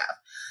need a chef.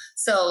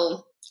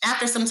 So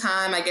after some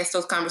time, I guess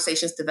those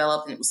conversations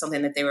developed and it was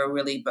something that they were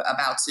really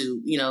about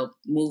to,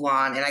 move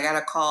on. And I got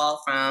a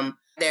call from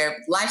their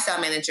lifestyle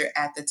manager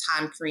at the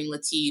time, Karine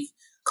Latif,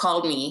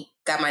 called me,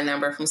 got my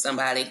number from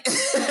somebody.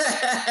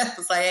 It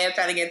was like, hey, I'm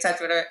trying to get in touch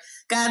with her.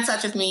 Got in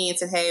touch with me and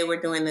said, hey,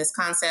 we're doing this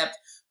concept.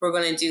 We're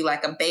going to do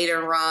like a beta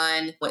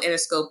run with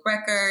Interscope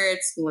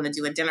Records. We want to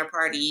do a dinner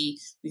party.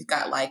 We've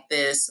got like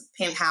this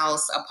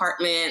penthouse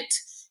apartment.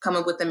 Come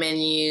up with the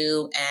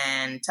menu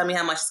and tell me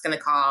how much it's going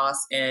to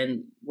cost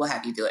and we'll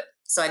have you do it.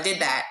 So I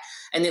did that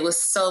and it was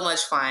so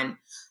much fun.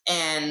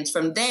 And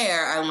from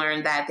there, I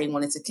learned that they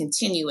wanted to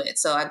continue it.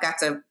 So I got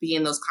to be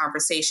in those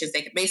conversations.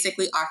 They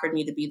basically offered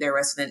me to be their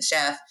resident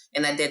chef.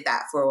 And I did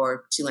that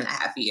for 2.5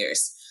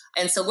 years.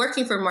 And so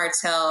working for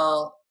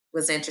Martell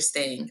was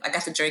interesting. I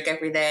got to drink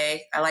every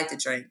day. I like to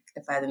drink,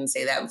 if I didn't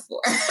say that before.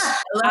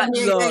 I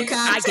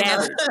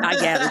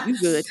gathered. You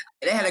good.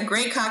 They had a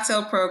great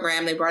cocktail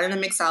program. They brought in a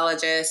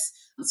mixologist.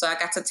 So I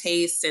got to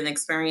taste and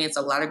experience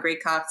a lot of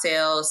great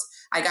cocktails.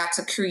 I got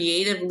to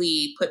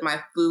creatively put my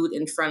food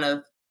in front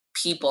of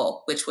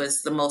people, which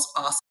was the most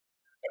awesome.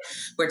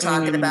 We're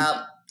talking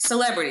about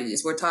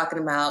celebrities. We're talking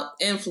about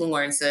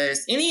influencers.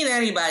 Any and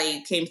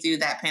anybody came through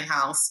that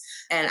penthouse.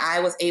 And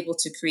I was able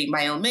to create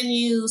my own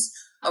menus.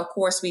 Of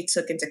course, we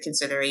took into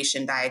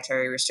consideration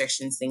dietary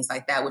restrictions, things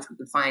like that, which we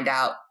could find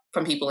out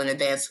from people in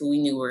advance who we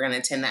knew were going to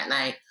attend that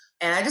night.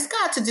 And I just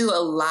got to do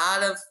a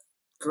lot of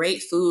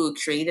great food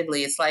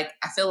creatively. It's like,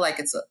 I feel like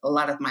it's a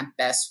lot of my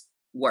best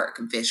work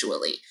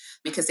visually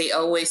because they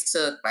always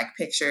took like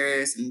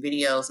pictures and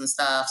videos and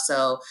stuff.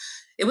 So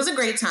it was a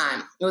great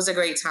time. It was a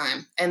great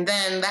time. And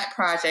then that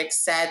project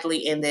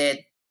sadly ended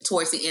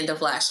towards the end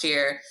of last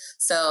year.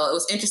 So it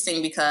was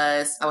interesting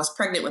because I was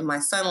pregnant with my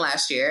son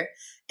last year.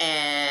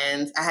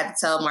 And I had to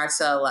tell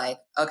Marcel, like,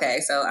 okay,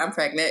 so I'm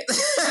pregnant.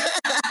 I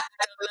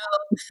don't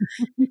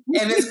know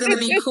if it's going to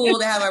be cool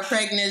to have a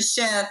pregnant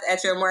chef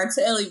at your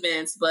Martell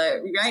events,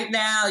 but right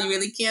now you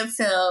really can't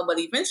tell, but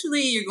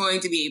eventually you're going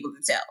to be able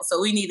to tell. So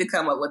we need to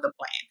come up with a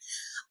plan.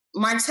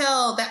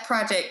 Martell, that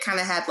project kind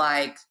of had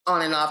like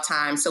on and off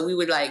time. So we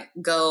would like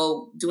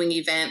go doing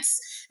events.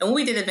 And when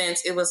we did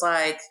events, it was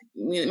like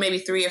maybe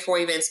 3 or 4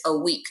 events a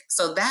week.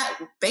 So that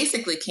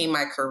basically became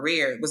my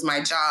career. It was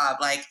my job.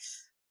 Like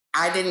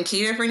I didn't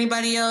cater for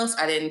anybody else.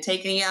 I didn't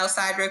take any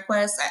outside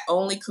requests. I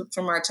only cooked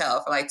for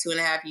Martell for like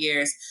 2.5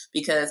 years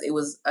because it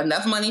was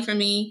enough money for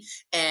me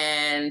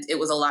and it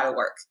was a lot of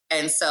work.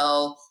 And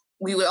so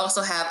we would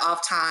also have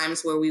off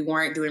times where we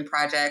weren't doing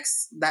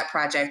that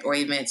project or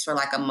events for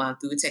like a month.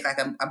 We would take like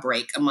a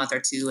break, a month or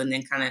two, and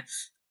then kind of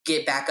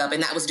get back up.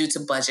 And that was due to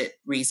budget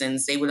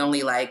reasons. They would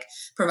only like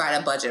provide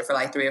a budget for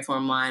like 3 or 4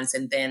 months.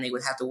 And then they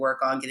would have to work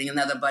on getting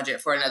another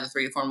budget for another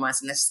 3 or 4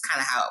 months. And that's just kind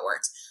of how it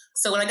worked.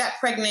 So when I got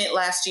pregnant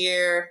last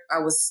year, I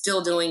was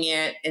still doing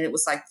it. And it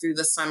was like through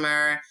the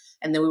summer.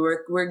 And then we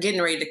were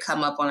getting ready to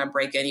come up on a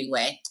break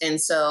anyway.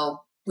 And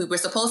so we were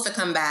supposed to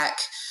come back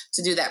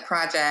to do that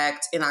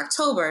project in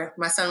October.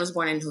 My son was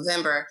born in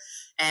November.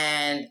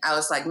 And I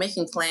was like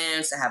making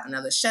plans to have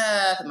another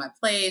chef at my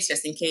place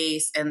just in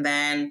case. And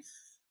then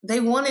they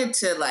wanted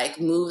to like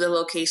move the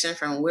location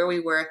from where we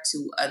were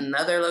to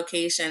another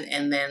location.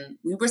 And then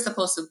we were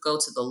supposed to go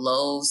to the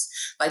Lowe's.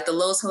 Like the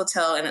Lowe's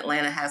Hotel in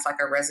Atlanta has like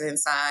a resident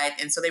side.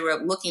 And so they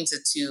were looking to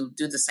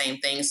do the same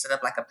thing, set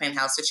up like a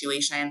penthouse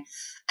situation.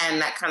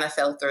 And that kind of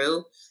fell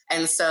through.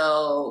 And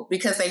so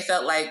because they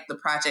felt like the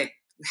project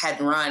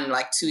had run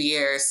like 2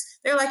 years,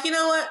 they're like, you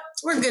know what?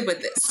 We're good with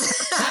this. So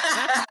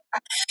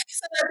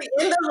at the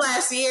end of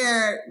last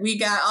year, we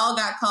got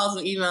calls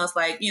and emails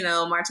like,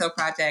 Martell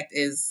project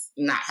is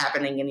not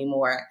happening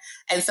anymore.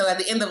 And so at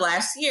the end of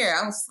last year,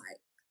 I was like,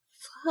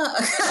 fuck.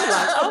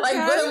 Like,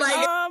 okay, what am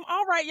I?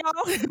 All right,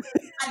 y'all.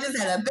 I just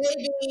had a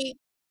baby.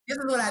 This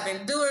is what I've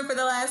been doing for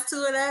the last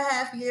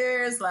 2.5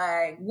 years.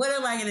 Like, what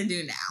am I going to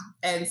do now?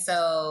 And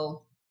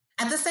so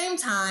at the same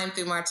time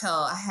through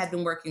Martell, I had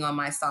been working on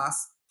my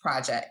sauce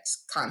project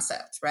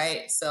concept,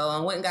 right? So I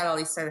went and got all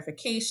these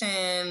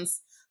certifications,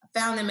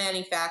 found a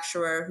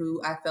manufacturer who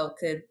I felt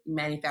could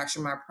manufacture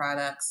my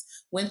products,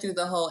 went through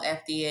the whole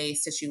FDA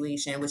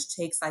situation, which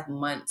takes like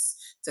months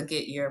to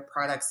get your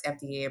products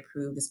FDA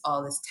approved. It's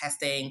all this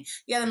testing.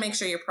 You got to make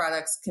sure your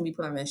products can be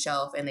put on the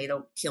shelf and they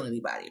don't kill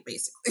anybody,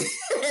 basically.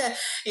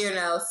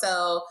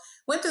 So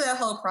went through that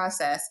whole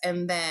process.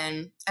 And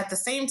then at the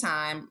same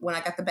time, when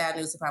I got the bad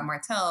news about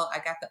Martell, I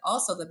got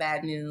also the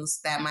bad news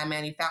that my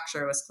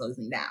manufacturer was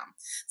closing down.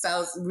 So I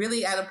was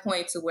really at a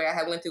point to where I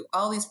had went through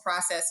all these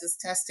processes,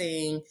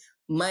 testing,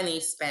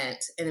 money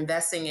spent, and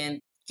investing in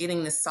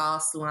getting the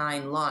sauce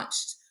line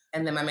launched.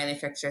 And then my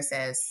manufacturer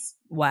says,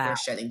 wow, they're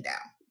shutting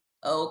down.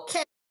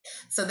 Okay.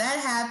 So that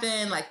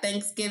happened like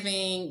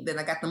Thanksgiving. Then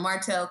I got the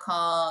Martell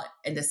call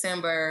in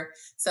December.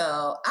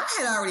 So I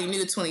had already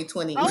knew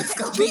 2020 was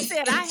going to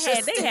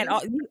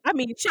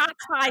be shots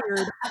fired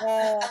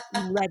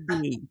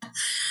already.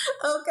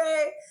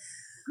 Okay.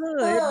 Good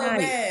night.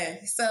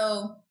 Man.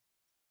 So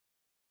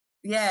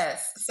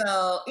yes.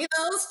 So, it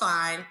was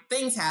fine.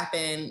 Things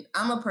happen.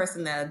 I'm a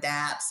person that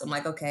adapts. I'm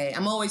like, okay,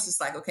 I'm always just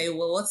like, okay,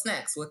 well, what's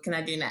next? What can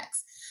I do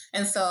next?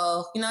 And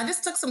so, I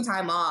just took some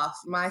time off.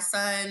 My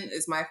son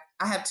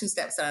I have 2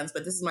 stepsons,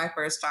 but this is my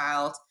first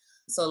child.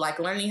 So like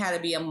learning how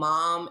to be a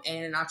mom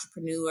and an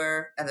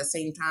entrepreneur at the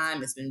same time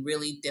has been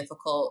really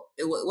difficult.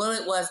 It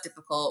was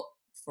difficult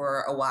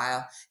for a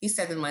while. He's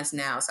 7 months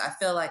now. So I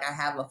feel like I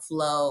have a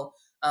flow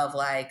of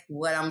like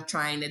what I'm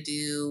trying to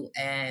do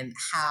and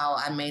how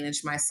I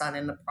manage my son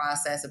in the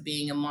process of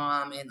being a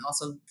mom and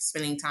also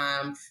spending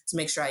time to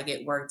make sure I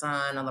get work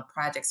done on the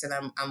projects that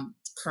I'm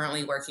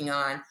currently working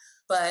on.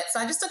 But so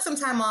I just took some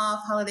time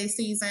off, holiday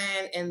season,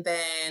 and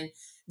then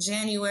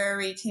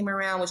January came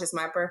around, which is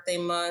my birthday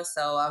month.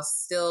 So I was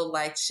still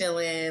like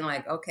chilling,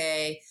 like,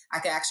 okay, I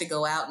could actually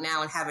go out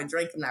now and have a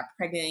drink. I'm not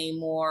pregnant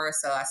anymore.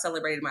 So I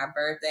celebrated my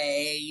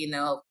birthday,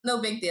 no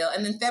big deal.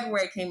 And then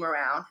February came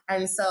around.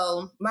 And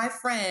so I have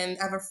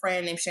a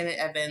friend named Shannon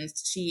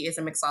Evans. She is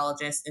a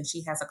mixologist and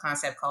she has a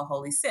concept called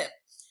Holy Sip.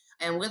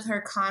 And with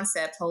her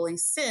concept, Holy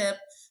Sip,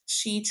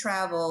 she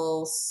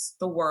travels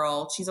the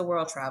world. She's a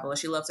world traveler.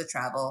 She loves to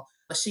travel.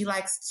 She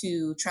likes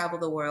to travel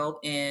the world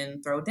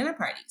and throw dinner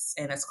parties,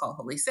 and it's called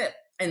Holy Sip.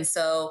 And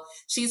so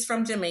she's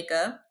from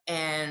Jamaica,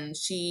 and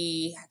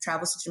she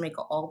travels to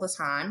Jamaica all the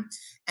time.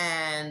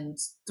 And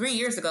 3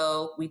 years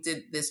ago, we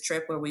did this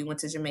trip where we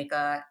went to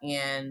Jamaica,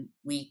 and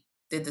we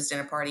did this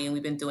dinner party, and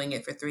we've been doing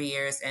it for 3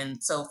 years.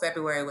 And so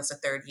February was the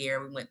 3rd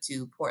year. We went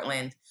to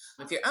Portland.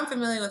 If you're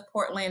unfamiliar with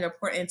Portland or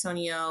Port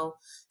Antonio,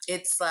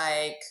 it's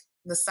like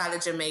the side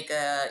of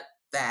Jamaica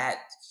that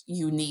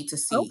you need to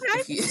see.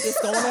 Okay.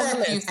 It's going on the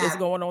list. It's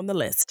going on the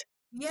list.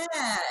 Yeah.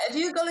 If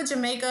you go to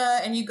Jamaica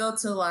and you go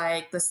to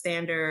like the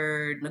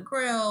standard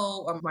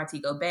Negril or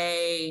Montego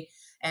Bay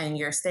and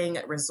you're staying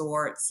at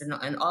resorts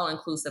and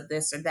all-inclusive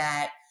this or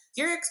that,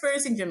 you're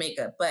experiencing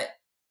Jamaica. But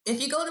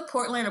if you go to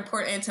Portland or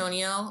Port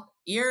Antonio,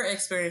 you're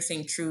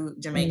experiencing true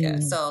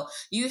Jamaica. So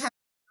you have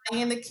to fly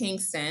into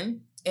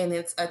Kingston, and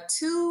it's a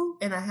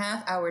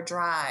 2.5-hour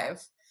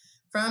drive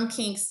from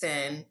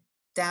Kingston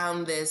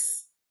down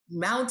this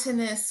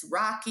mountainous,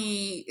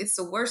 rocky. It's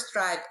the worst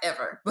drive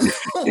ever. But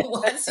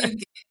once you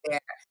get there,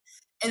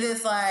 it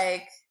is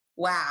like,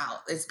 wow,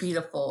 it's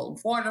beautiful.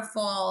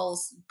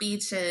 Waterfalls,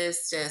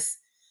 beaches, just,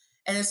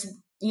 and it's,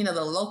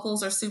 the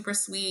locals are super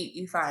sweet.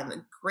 You find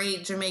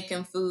great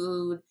Jamaican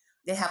food.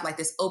 They have like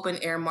this open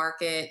air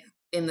market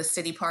in the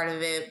city part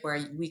of it where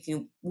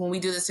when we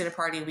do this dinner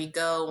party, we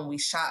go and we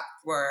shop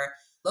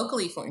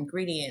locally for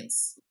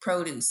ingredients,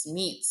 produce,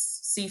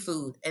 meats,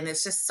 seafood. And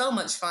it's just so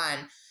much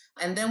fun.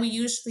 And then we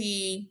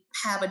usually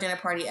have a dinner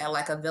party at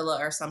like a villa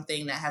or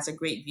something that has a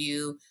great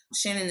view.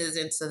 Shannon is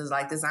into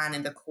like design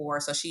and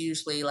decor. So she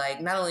usually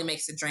like not only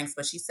makes the drinks,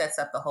 but she sets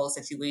up the whole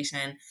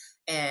situation.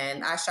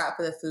 And I shop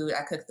for the food.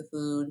 I cook the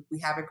food. We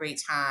have a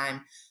great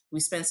time.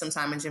 We spend some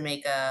time in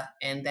Jamaica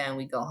and then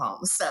we go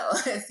home. So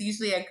it's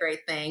usually a great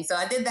thing. So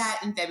I did that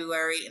in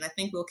February and I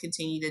think we'll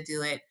continue to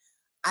do it.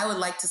 I would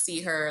like to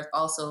see her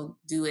also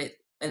do it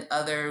in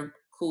other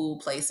cool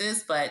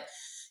places, but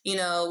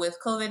with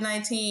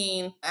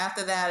COVID-19,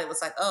 after that, it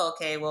was like, oh,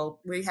 okay, well,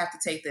 we have to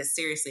take this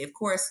seriously. Of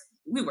course,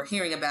 we were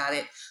hearing about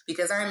it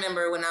because I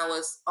remember when I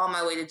was on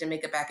my way to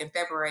Jamaica back in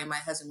February, my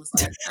husband was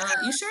like,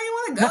 you sure you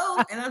want to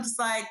go? And I'm just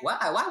like, why?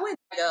 Why would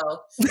I go?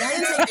 And I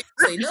didn't take it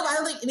seriously. No, I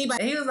don't think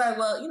anybody. And he was like,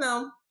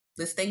 well,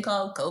 this thing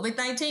called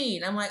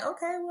COVID-19. I'm like,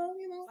 okay, well,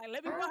 like,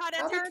 let me know how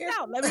that turns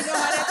out. Let me know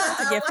how that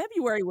turns out. Yeah,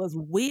 February was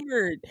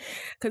weird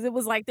because it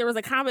was like there was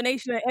a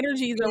combination of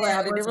energies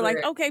around it. They were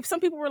like, okay, some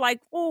people were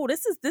like, oh,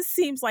 this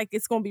seems like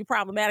it's going to be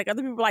problematic.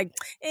 Other people were like,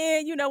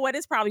 you know what?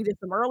 It's probably just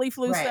some early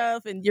flu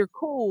stuff and you're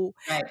cool.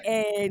 Right.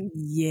 And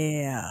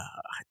yeah,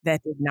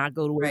 that did not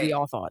go the way we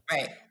all thought.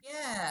 Right.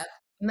 Yeah.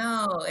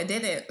 No, it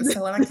didn't.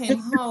 So when I came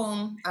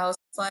home, I was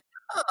like,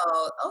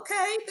 oh,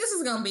 okay, this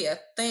is going to be a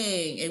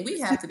thing. And we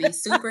have to be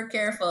super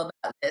careful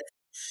about this.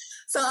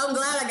 So I'm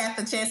glad I got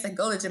the chance to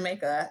go to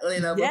Jamaica,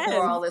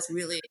 before all this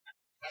really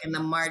in the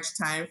March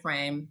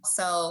timeframe.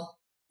 So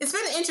it's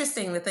been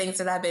interesting, the things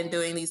that I've been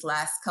doing these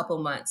last couple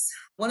months.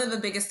 One of the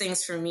biggest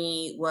things for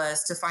me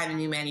was to find a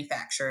new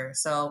manufacturer.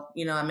 So,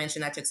 I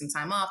mentioned I took some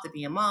time off to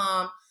be a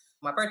mom,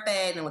 my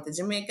birthday, and then went to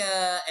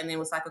Jamaica. And then it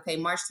was like, okay,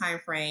 March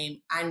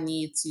timeframe, I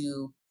need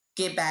to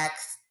get back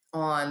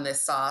on the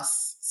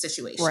sauce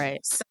situation. Right.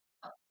 So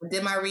I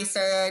did my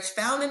research,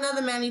 found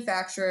another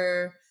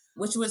manufacturer,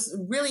 which was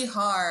really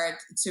hard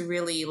to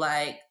really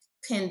like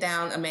pin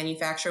down a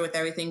manufacturer with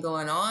everything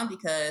going on,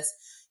 because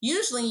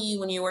usually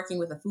when you're working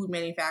with a food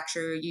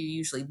manufacturer, you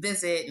usually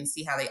visit and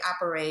see how they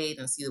operate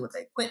and see what the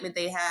equipment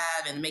they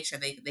have and make sure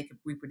they can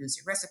reproduce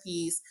your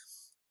recipes.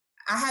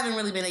 I haven't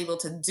really been able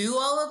to do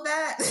all of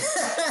that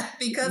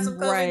because of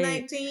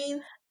COVID-19.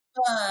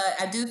 But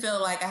I do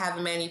feel like I have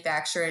a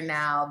manufacturer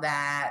now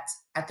that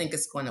I think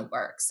is going to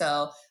work.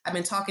 So I've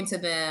been talking to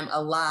them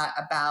a lot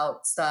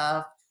about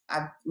stuff.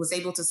 I was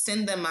able to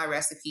send them my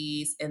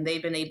recipes and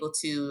they've been able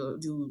to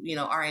do,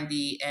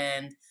 R&D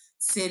and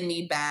send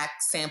me back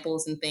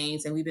samples and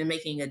things. And we've been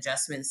making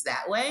adjustments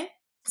that way.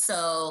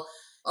 So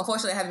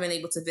unfortunately, I haven't been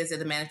able to visit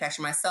the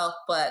manufacturer myself,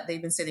 but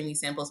they've been sending me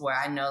samples where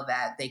I know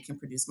that they can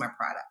produce my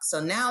product.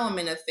 So now I'm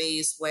in a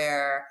phase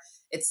where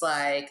it's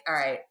like, all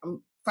right,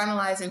 I'm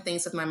finalizing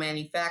things with my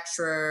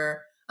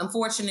manufacturer.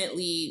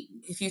 Unfortunately,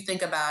 if you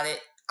think about it,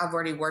 I've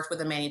already worked with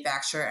a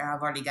manufacturer and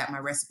I've already got my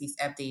recipes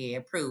FDA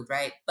approved,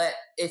 right? But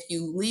if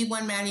you leave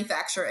one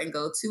manufacturer and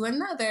go to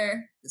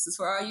another, this is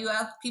for all you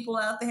people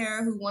out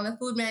there who want a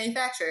food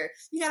manufacturer,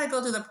 you got to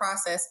go through the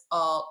process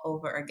all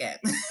over again.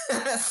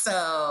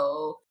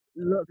 So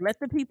look, let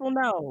the people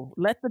know.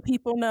 Let the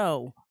people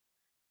know.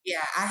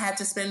 Yeah, I had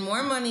to spend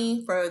more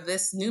money for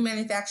this new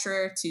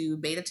manufacturer to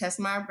beta test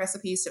my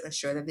recipes to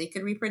ensure that they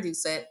could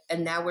reproduce it.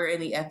 And now we're in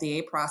the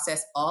FDA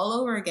process all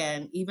over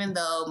again, even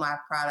though my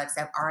products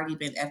have already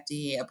been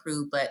FDA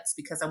approved. But it's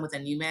because I'm with a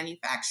new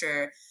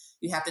manufacturer,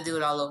 you have to do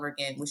it all over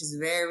again, which is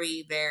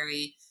very,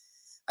 very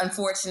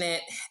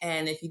unfortunate.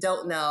 And if you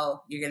don't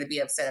know, you're going to be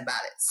upset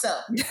about it. So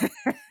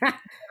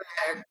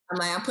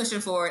I'm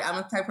pushing forward. I'm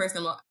the type of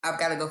person, I've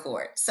got to go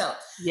forward. So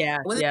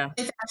with the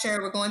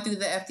manufacturer, we're going through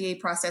the FDA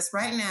process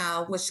right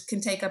now, which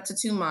can take up to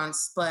 2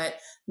 months. But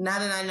now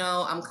that I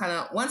know,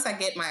 once I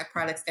get my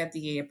products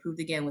FDA approved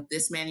again with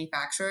this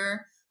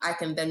manufacturer, I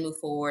can then move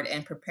forward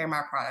and prepare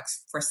my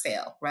products for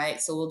sale,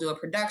 right? So we'll do a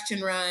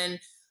production run.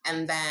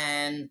 And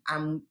then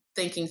I'm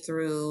thinking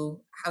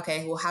through,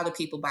 okay, well, how do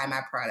people buy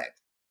my product?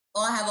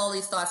 Well, I have all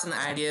these thoughts and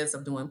ideas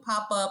of doing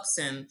pop-ups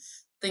and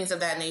things of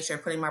that nature,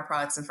 putting my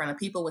products in front of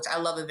people, which I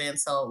love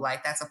events. So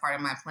like, that's a part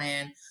of my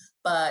plan.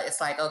 But it's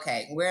like,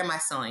 okay, where am I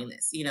selling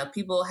this?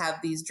 People have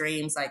these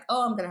dreams like,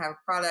 oh, I'm going to have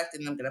a product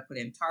and I'm going to put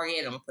it in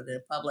Target, I'm going to put it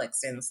in Publix.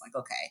 And it's like,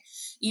 okay,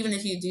 even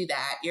if you do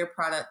that, your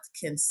product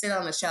can sit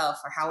on the shelf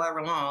for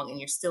however long and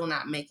you're still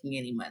not making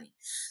any money.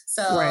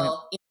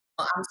 So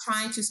I'm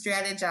trying to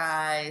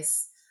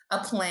strategize a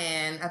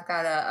plan. I've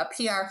got a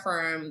PR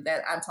firm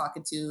that I'm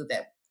talking to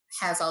that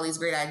has all these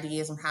great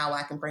ideas on how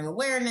I can bring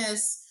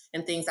awareness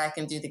and things I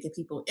can do to get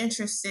people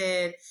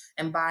interested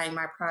in buying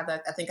my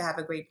product. I think I have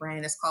a great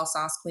brand. It's called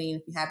Sauce Queen.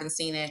 If you haven't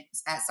seen it,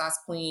 it's at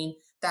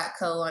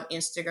saucequeen.co on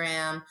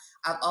Instagram.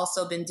 I've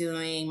also been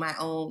doing my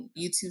own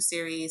YouTube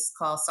series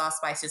called Sauce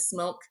Spices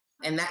Smoke.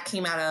 And that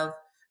came out of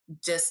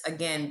just,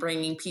 again,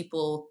 bringing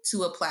people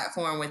to a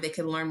platform where they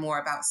can learn more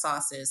about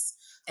sauces.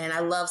 And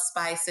I love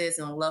spices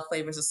and I love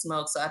flavors of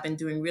smoke. So I've been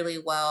doing really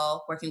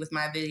well working with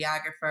my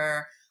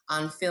videographer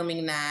on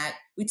filming that.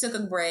 We took a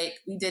break.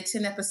 We did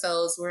 10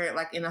 episodes. We're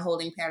like in a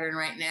holding pattern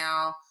right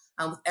now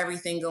with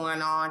everything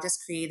going on,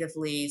 just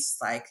creatively, it's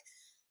like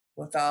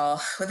with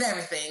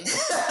everything.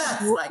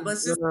 It's like,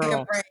 let's just take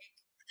a break.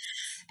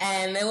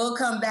 And then we'll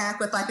come back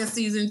with like a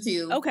season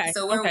 2. Okay.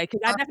 So okay.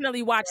 Because I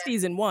definitely watched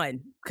season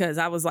 1 because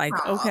I was like,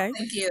 okay.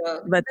 Thank you.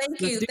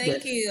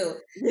 Thank you.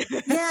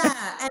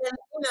 Yeah. And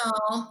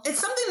it's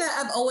something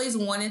that I've always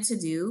wanted to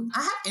do.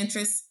 I have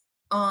interest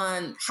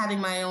on having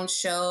my own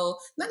show,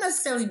 not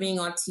necessarily being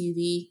on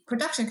TV.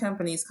 Production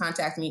companies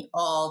contact me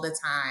all the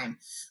time.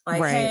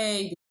 Like,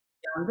 hey,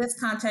 on this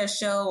contest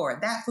show or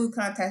that food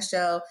contest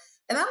show.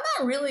 And I'm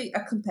not really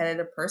a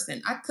competitive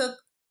person. I cook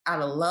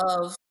out of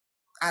love,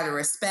 out of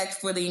respect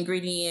for the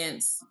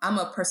ingredients. I'm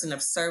a person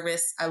of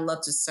service. I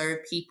love to serve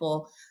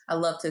people. I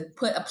love to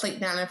put a plate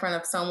down in front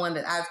of someone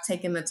that I've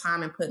taken the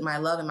time and put my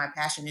love and my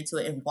passion into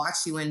it and watch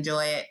you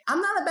enjoy it. I'm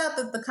not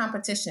about the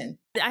competition.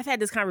 I've had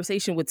this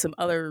conversation with some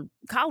other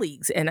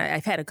colleagues, and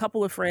I've had a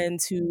couple of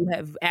friends who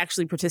have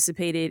actually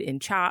participated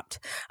in Chopped.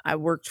 I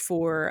worked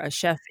for a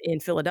chef in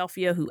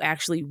Philadelphia who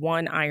actually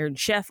won Iron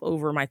Chef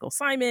over Michael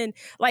Simon.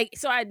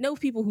 So I know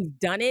people who've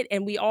done it,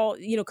 and we all,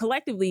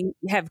 collectively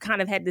have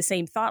kind of had the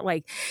same thought.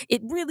 Like,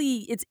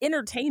 it's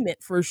entertainment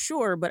for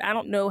sure, but I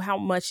don't know how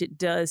much it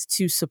does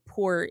to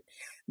support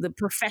the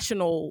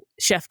professional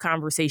chef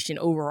conversation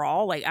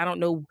overall. Like, I don't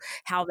know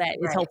how that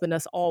is helping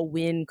us all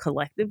win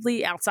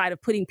collectively outside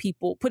of putting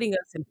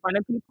us in front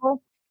of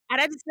people.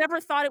 And I just never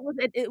thought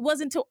it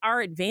wasn't to our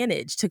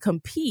advantage to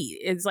compete.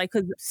 It's like,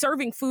 because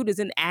serving food is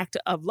an act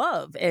of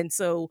love. And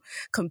so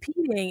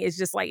competing is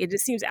just like, it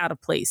just seems out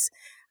of place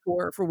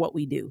for what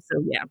we do.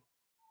 So yeah.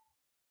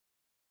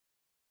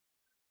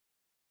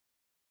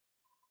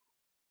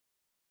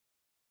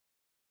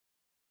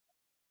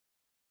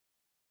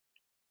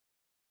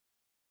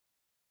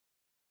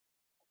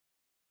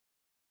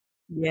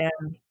 Yeah.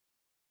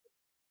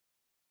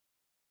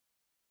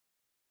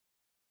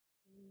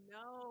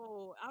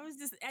 No, I was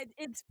just,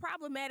 it's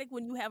problematic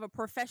when you have a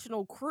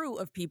professional crew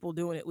of people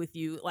doing it with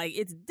you. Like,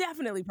 it's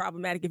definitely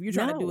problematic if you're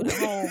trying to do it at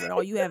home and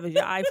all you have is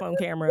your iPhone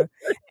camera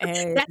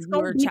and That's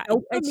gonna be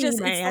dope for me, man.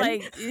 it's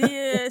like,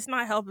 yeah, it's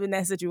not helping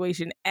that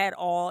situation at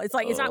all. It's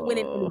like, it's not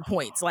winning any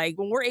points. Like,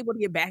 when we're able to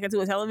get back into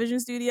a television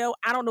studio,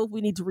 I don't know if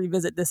we need to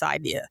revisit this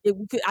idea.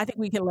 I think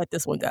we can let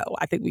this one go.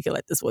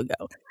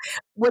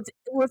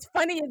 What's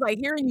funny is like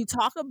hearing you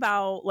talk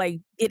about like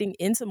getting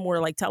into more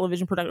like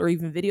television production or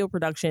even video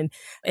production.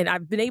 And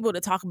I've been able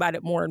to talk about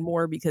it more and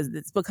more because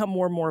it's become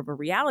more and more of a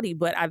reality.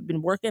 But I've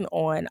been working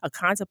on a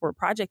concept or a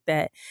project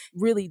that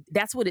really,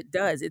 that's what it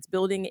does. It's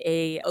building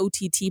a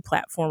OTT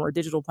platform or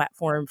digital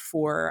platform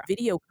for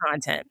video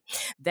content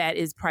that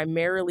is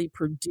primarily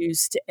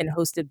produced and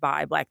hosted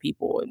by Black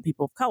people and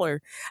people of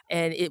color.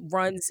 And it'll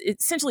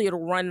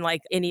run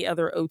like any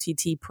other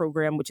OTT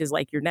program, which is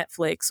like your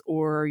Netflix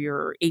or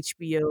your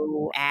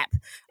HBO app,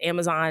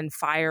 Amazon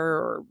Fire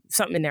or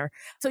something in there.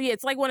 So yeah,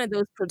 it's like one of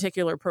those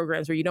particular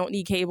programs where you don't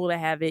need cable to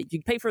have it.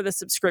 You pay for the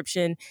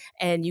subscription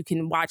and you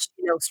can watch,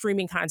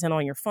 streaming content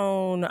on your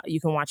phone.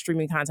 You can watch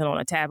streaming content on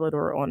a tablet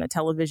or on a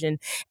television.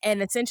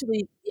 And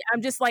essentially,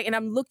 I'm just like, and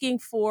I'm looking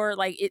for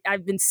like it.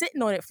 I've been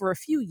sitting on it for a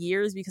few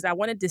years because I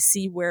wanted to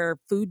see where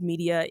food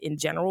media in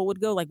general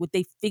would go. Like, would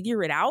they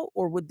figure it out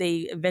or would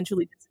they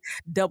eventually just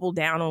double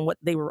down on what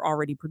they were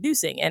already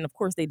producing? And of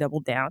course, they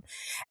doubled down.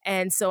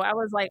 And so I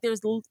was like,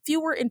 there's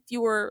fewer and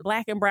fewer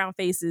Black and brown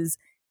faces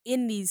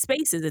in these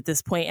spaces at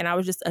this point, and I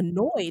was just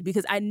annoyed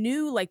because I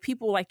knew like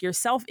people like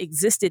yourself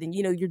existed, and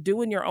you're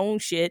doing your own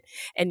shit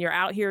and you're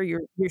out here, you're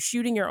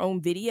shooting your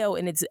own video,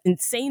 and it's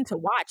insane to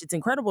watch. It's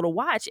incredible to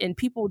watch, and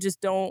people just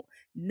don't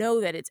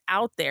know that it's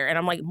out there. And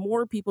I'm like,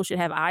 more people should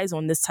have eyes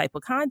on this type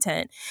of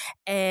content.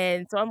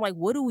 And so I'm like,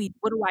 what do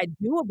I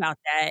do about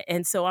that?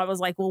 And so I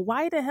was like, well,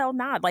 why the hell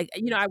not? Like,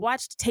 I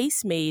watched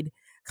Tastemade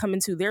come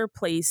into their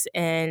place.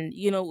 And,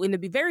 in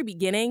the very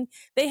beginning,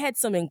 they had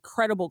some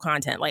incredible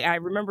content. Like, I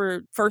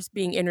remember first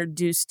being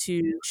introduced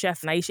to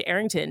Chef Nyesha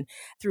Arrington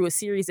through a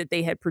series that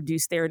they had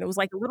produced there. And it was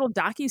like a little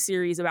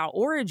docuseries about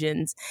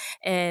origins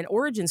and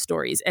origin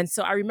stories. And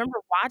so I remember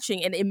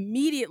watching and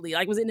immediately,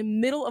 like, was in the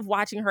middle of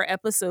watching her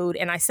episode,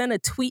 and I sent a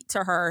tweet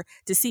to her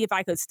to see if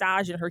I could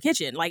stage in her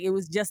kitchen. Like, it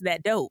was just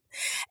that dope.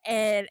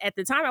 And at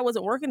the time I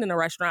wasn't working in a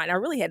restaurant and I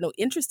really had no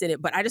interest in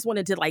it, but I just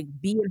wanted to like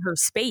be in her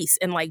space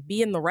and like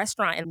be in the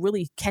restaurant and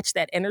really catch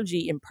that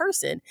energy in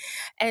person.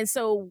 And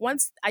so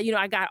once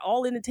I got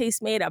all into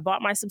Tastemade, I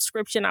bought my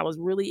subscription. I was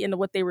really into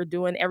what they were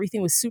doing.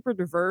 Everything was super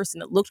diverse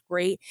and it looked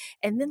great.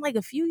 And then like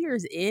a few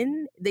years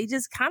in, they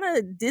just kind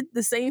of did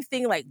the same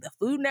thing like the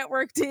Food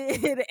Network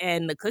did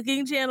and the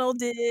Cooking Channel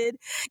did.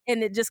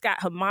 And it just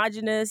got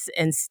homogenous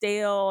and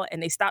stale,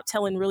 and they stopped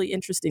telling really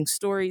interesting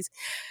stories.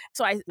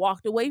 So I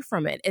walked away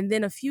from it. And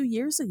then a few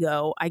years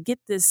ago, I get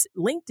this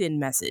LinkedIn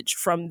message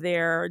from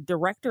their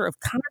director of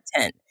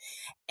content.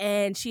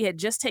 And she had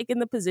just taken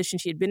the position.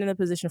 She had been in the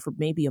position for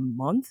maybe a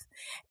month.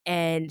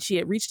 And she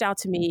had reached out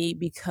to me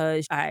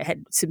because I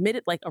had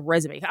submitted like a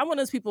resume. I'm one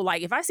of those people,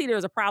 like, if I see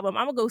there's a problem,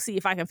 I'm going to go see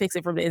if I can fix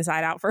it from the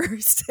inside out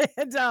first.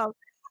 And so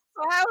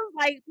I was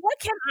like, what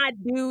can I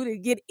do to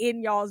get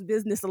in y'all's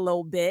business a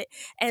little bit?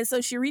 And so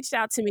she reached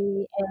out to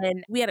me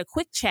and we had a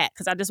quick chat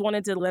because I just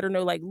wanted to let her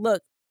know, like,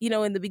 look,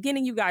 in the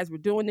beginning, you guys were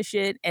doing the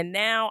shit. And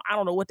now I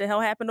don't know what the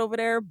hell happened over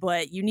there,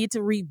 but you need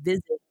to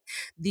revisit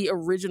the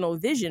original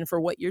vision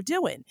for what you're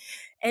doing.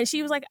 And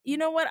she was like, you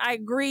know what? I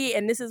agree.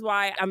 And this is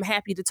why I'm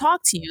happy to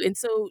talk to you. And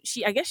so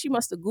I guess she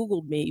must have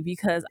Googled me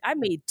because I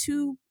made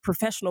 2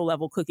 professional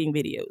level cooking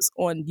videos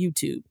on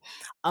YouTube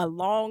a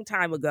long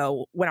time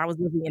ago when I was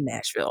living in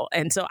Nashville.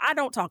 And so I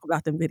don't talk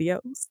about them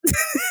videos.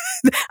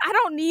 I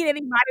don't need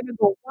anybody to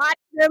go watch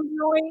them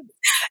joints.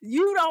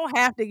 You don't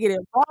have to get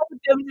involved with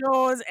them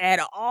joints at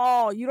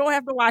all. You don't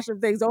have to watch them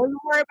things. Don't even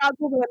worry about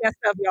Googling that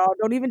stuff, y'all.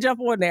 Don't even jump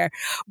on there.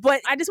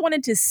 But I just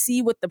wanted to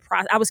see what the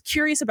process, I was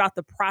curious about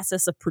the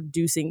process of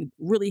producing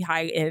really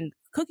high-end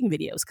cooking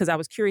videos because I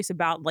was curious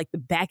about like the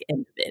back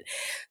end of it.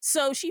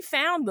 So she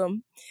found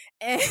them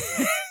and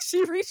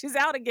she reaches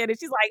out again and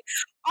she's like,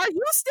 are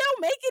you still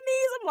making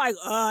these? I'm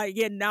like,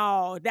 yeah,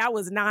 no, that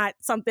was not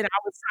something I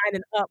was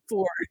signing up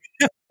for.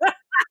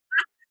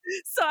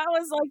 So I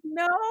was like,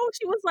 no.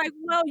 She was like,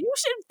 well, you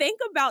should think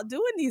about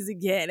doing these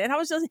again. And I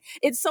was just,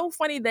 it's so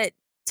funny that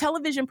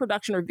television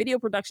production or video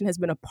production has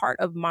been a part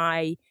of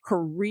my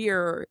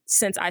career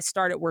since I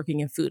started working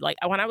in food. Like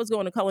when I was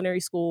going to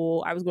culinary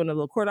school, I was going to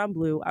Le Cordon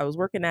Bleu. I was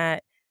working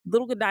at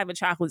Little Godiva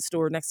chocolate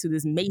store next to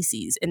this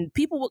Macy's, and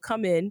people would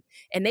come in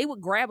and they would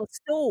grab a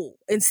stool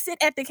and sit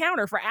at the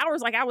counter for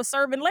hours like I was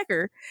serving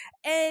liquor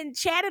and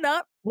chat it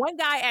up. One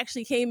guy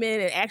actually came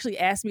in and actually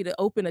asked me to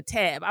open a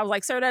tab. I was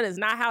like, sir, that is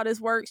not how this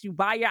works. You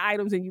buy your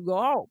items and you go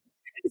home.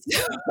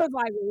 So I was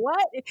like,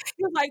 what?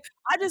 He was like,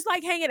 I just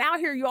like hanging out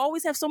here. You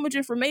always have so much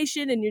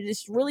information and you're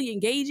just really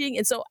engaging.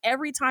 And so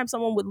every time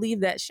someone would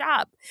leave that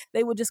shop,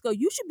 they would just go,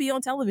 you should be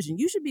on television.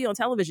 You should be on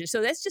television.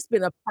 So that's just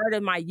been a part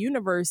of my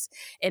universe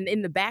and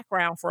in the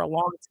background for a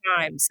long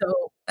time.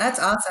 So that's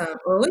awesome.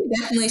 Well, we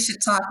definitely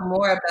should talk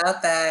more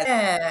about that.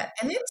 Yeah.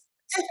 And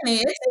Tiffany,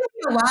 it's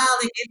taking a while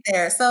to get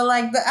there. So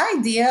like the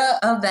idea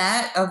of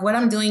that, of what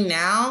I'm doing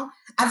now,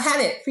 I've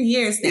had it for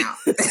years now.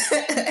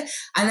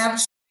 And I've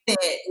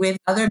it with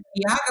other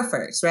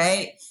videographers,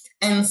 right?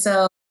 And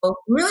so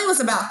really was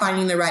about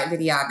finding the right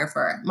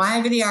videographer.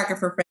 My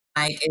videographer friend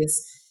Mike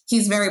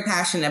he's very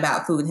passionate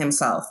about food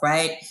himself,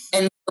 right?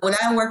 And when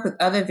I work with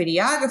other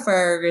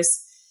videographers,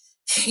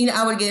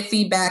 I would get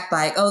feedback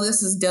like, oh,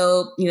 this is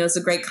dope. It's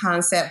a great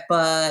concept,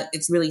 but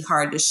it's really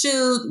hard to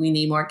shoot. We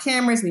need more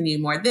cameras. We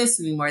need more this,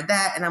 we need more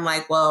that. And I'm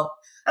like, well,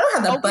 I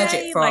don't have the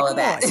budget for all of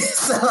that.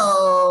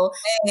 So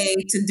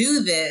to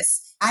do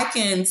this, I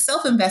can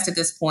self-invest at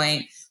this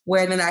point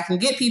where then I can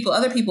get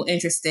other people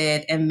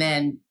interested and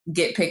then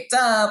get picked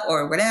up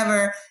or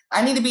whatever.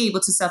 I need to be able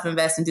to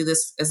self-invest and do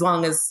this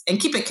and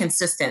keep it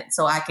consistent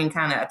so I can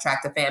kind of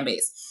attract a fan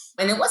base.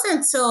 And it wasn't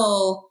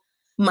until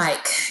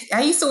Mike,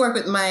 I used to work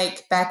with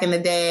Mike back in the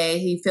day.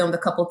 He filmed a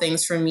couple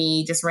things for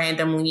me just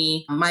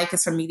randomly. Mike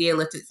is from Media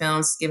Lifted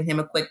Films, giving him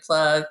a quick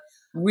plug.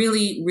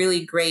 Really,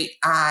 really great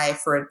eye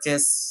for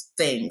just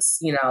things.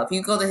 If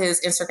you go to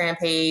his Instagram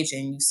page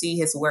and you see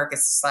his work,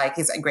 it's like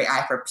he's a great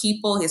eye for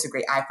people. He has a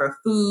great eye for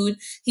food.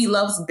 He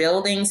loves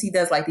buildings. He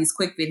does like these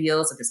quick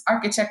videos of just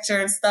architecture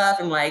and stuff.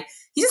 And like,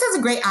 he just has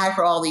a great eye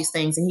for all these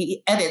things and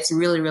he edits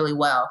really, really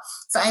well.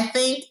 So I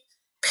think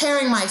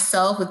pairing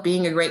myself with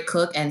being a great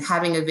cook and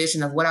having a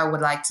vision of what I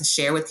would like to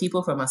share with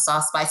people from a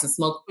sauce, spice, and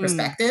smoke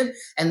perspective,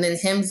 and then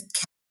him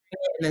capturing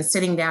it and then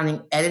sitting down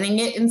and editing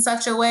it in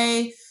such a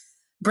way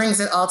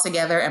brings it all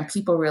together and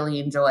people really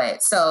enjoy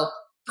it. So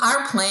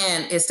our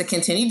plan is to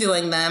continue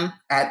doing them.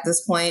 At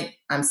this point,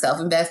 I'm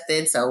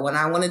self-invested. So when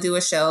I want to do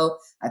a show,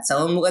 I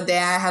tell him what day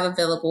I have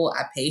available.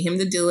 I pay him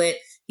to do it.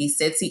 He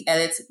sits, he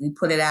edits, we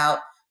put it out.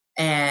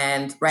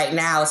 And right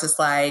now it's just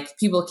like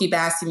people keep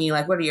asking me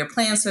like, what are your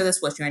plans for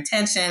this? What's your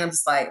intention? I'm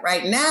just like,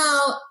 right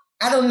now,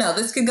 I don't know.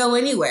 This could go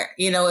anywhere.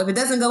 If it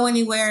doesn't go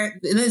anywhere,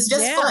 it's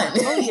just fun.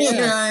 Oh, yeah. You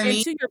know what I mean?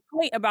 And to your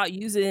point about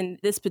using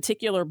this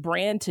particular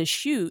brand to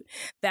shoot,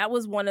 that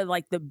was one of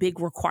like the big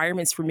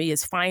requirements for me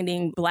is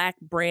finding Black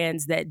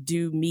brands that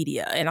do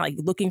media and like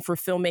looking for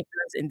filmmakers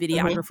and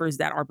videographers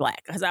that are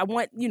Black. Because I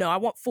want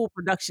full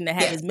production to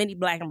have as many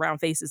Black and brown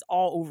faces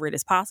all over it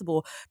as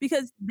possible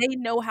because they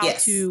know how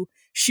to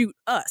shoot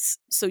us.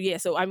 So yeah,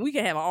 so I mean, we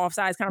can have an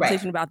offsides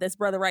conversation about this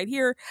brother right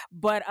here,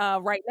 but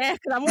right now,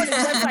 because I'm on his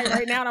website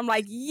right now, and I'm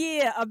like,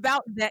 yeah,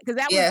 about that, because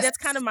that's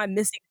kind of my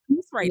missing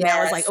piece right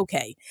now. Is like,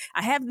 okay,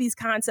 I have these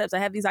concepts, I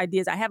have these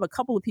ideas, I have a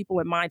couple of people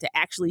in mind to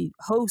actually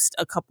host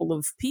a couple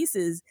of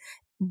pieces.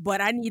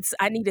 But I need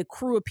a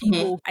crew of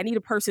people. I need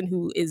a person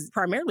who is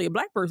primarily a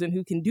Black person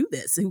who can do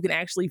this, who can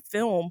actually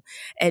film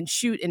and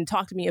shoot and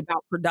talk to me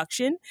about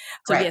production.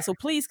 So yeah, so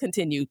please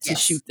continue to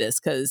shoot this,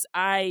 because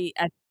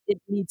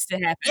it needs to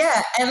happen.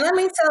 Yeah, and let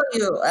me tell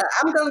you,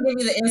 I'm going to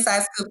give you the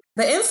inside scoop.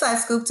 The inside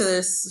scoop to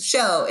this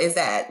show is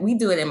that we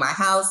do it in my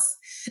house,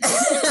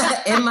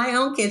 in my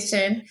own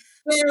kitchen.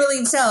 You can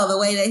really tell the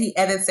way that he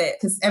edits it,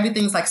 because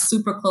everything's like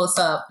super close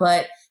up,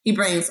 but he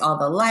brings all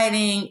the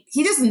lighting.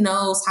 He just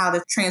knows how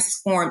to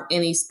transform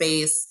any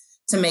space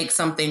to make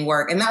something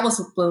work. And that was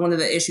one of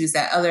the issues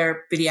that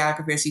other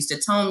videographers used to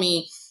tell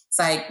me. It's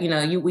like,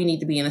 we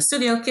need to be in a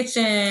studio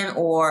kitchen,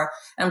 or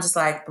I'm just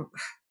like,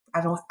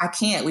 I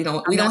can't. We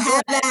don't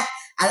have that.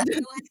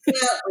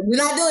 We're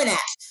not doing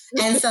that.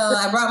 And so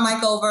I brought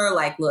Mike over,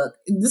 like, look,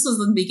 this was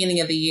the beginning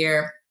of the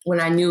year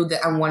when I knew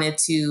that I wanted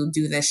to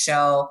do this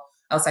show.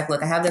 I was like,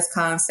 look, I have this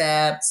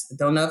concept. I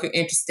don't know if you're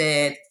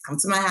interested. Come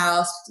to my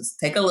house, just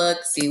take a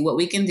look, see what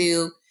we can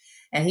do.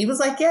 And he was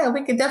like, yeah,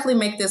 we could definitely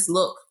make this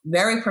look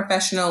very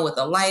professional with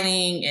the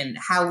lighting and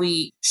how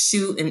we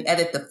shoot and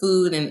edit the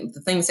food and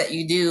the things that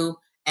you do,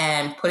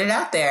 and put it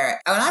out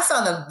there. When I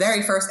saw the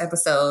very first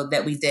episode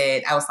that we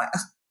did, I was like,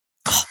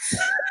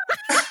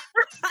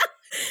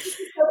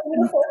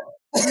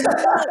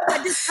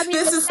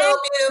 this is so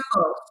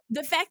beautiful.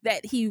 The fact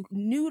that he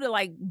knew to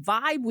like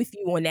vibe with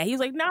you on that. He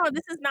was like, no,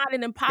 this is not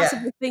an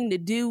impossible thing to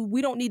do.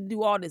 We don't need to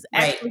do all this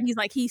extra. He's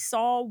like, he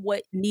saw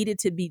what needed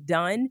to be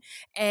done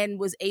and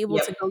was able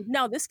to go,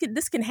 no, this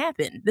can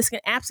happen. This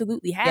can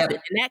absolutely happen.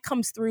 And that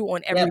comes through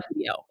on every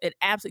video. It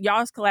absolutely,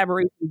 y'all's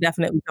collaboration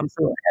definitely comes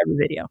through on every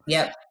video.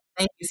 Yep.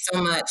 Thank you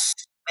so much.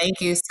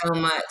 Thank you so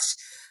much.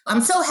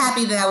 I'm so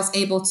happy that I was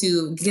able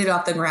to get it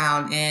off the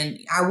ground, and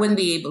I wouldn't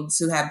be able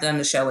to have done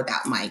the show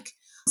without Mike.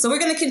 So we're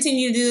going to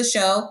continue to do the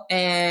show,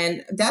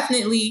 and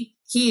definitely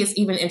he is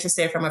even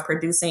interested from a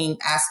producing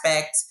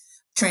aspect,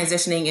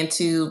 transitioning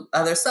into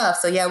other stuff.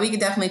 So yeah, we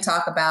could definitely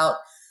talk about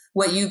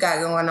what you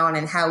got going on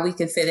and how we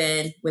could fit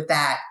in with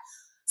that.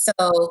 So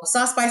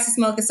Sauce, Spice,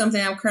 Smoke is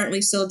something I'm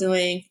currently still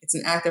doing. It's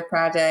an active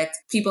project.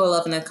 People are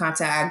loving the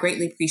content. I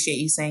greatly appreciate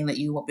you saying that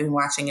you've been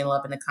watching and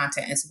loving the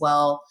content as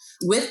well.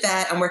 With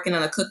that, I'm working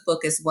on a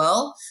cookbook as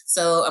well.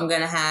 So I'm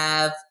going to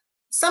have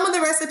some of the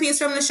recipes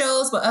from the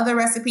shows, but other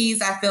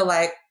recipes I feel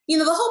like,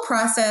 the whole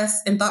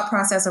process and thought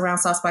process around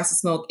Sauce, Spice,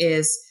 Smoke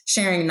is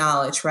sharing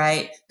knowledge,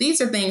 right?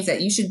 These are things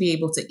that you should be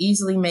able to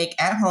easily make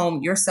at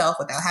home yourself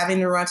without having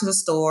to run to the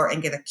store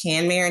and get a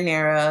canned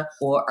marinara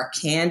or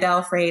a canned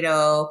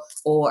Alfredo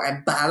or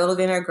a bottle of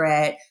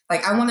vinaigrette.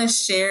 Like, I want to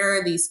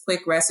share these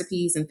quick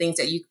recipes and things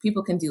that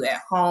people can do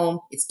at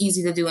home. It's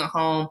easy to do at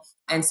home.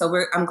 And so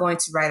I'm going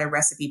to write a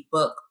recipe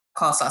book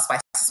called Sauce,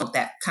 Spice, Smoke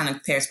that kind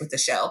of pairs with the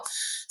show.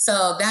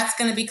 So that's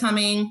going to be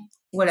coming.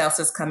 What else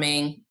is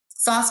coming?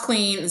 Sauce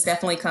Queen is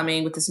definitely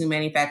coming with this new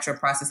manufacturing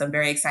process. I'm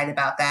very excited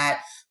about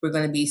that. We're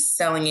going to be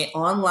selling it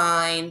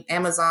online,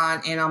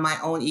 Amazon, and on my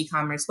own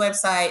e-commerce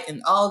website.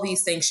 And all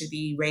these things should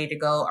be ready to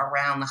go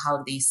around the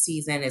holiday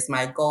season is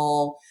my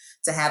goal,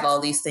 to have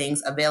all these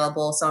things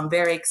available. So I'm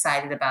very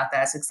excited about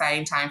that. It's an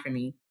exciting time for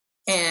me.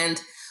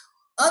 And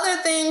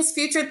other things,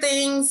 future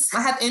things,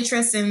 I have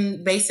interest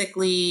in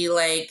basically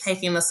like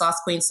taking the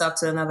Sauce Queen stuff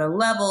to another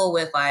level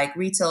with like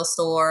retail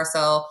store.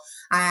 So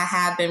I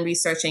have been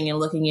researching and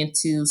looking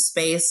into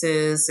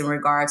spaces in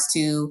regards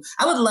to,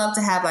 I would love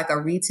to have like a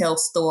retail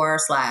store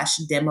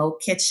 / demo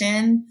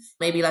kitchen,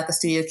 maybe like a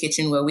studio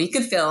kitchen where we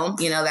could film,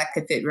 that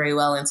could fit very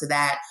well into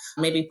that,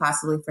 maybe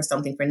possibly for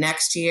something for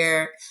next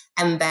year.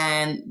 And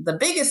then the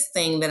biggest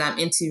thing that I'm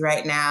into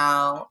right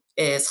now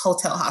is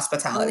hotel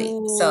hospitality.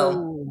 Ooh.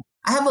 So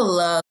I have a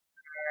love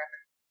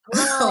for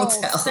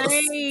hotels.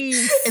 Same.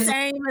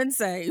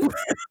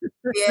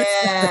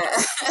 Yeah.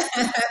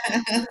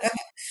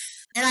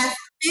 And I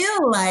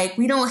feel like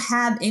we don't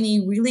have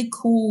any really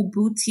cool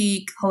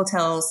boutique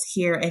hotels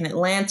here in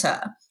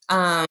Atlanta.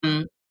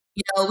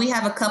 We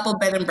have a couple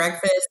bed and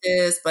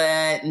breakfasts,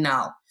 but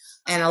no.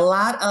 And a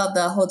lot of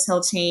the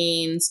hotel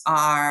chains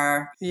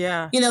are,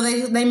 they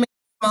make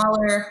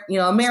smaller,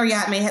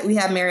 Marriott we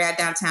have Marriott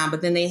downtown,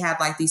 but then they have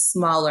like these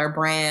smaller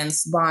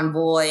brands,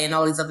 Bonvoy and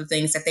all these other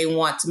things that they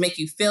want to make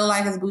you feel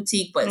like it's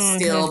boutique, but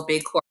still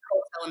big corporate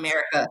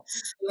America.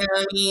 You know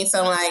what I mean?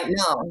 So I'm like,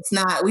 no, it's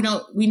not.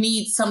 We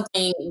need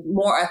something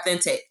more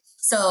authentic.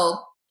 So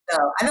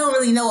I don't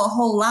really know a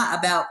whole lot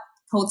about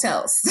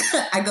hotels.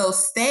 I go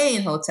stay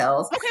in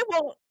hotels. Okay,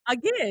 well,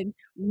 again,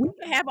 we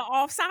can have an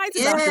offsides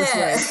about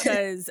this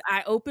because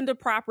I opened a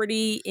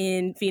property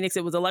in Phoenix.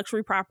 It was a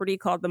luxury property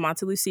called the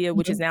Monte Lucia,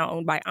 which is now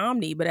owned by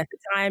Omni, but at the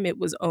time it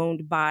was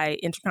owned by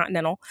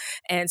Intercontinental.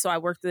 And so I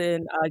worked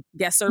in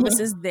guest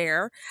services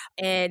there,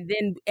 and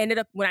then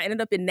when I ended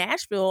up in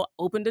Nashville,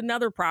 opened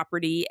another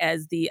property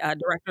as the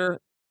director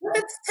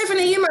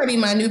Tiffany, you might be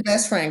my new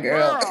best friend,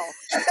 girl.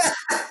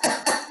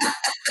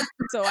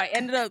 So I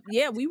ended up,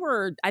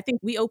 I think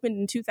we opened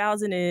in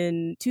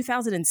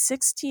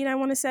 2016, I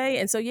want to say.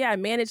 And so, I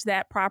managed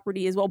that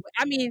property as well. But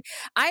I mean,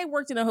 I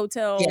worked in a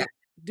hotel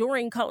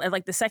during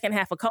like the second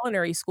half of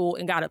culinary school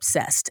and got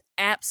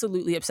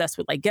absolutely obsessed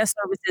with like guest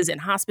services and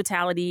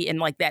hospitality and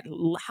like that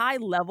high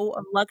level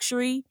of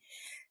luxury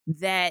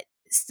that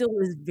still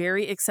is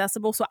very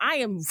accessible. So I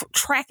am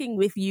tracking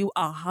with you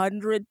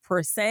 100%.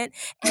 And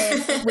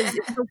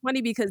it's so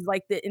funny because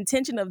like the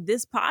intention of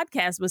this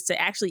podcast was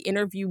to actually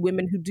interview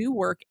women who do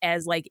work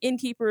as like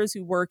innkeepers,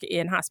 who work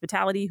in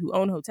hospitality, who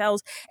own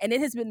hotels. And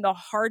it has been the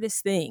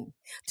hardest thing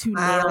to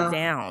nail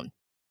down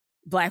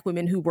Black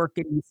women who work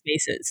in these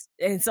spaces.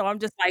 And so I'm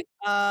just like,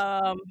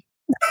 no,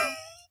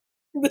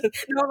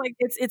 like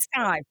it's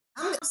time.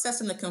 I'm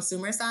obsessed on the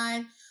consumer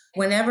side.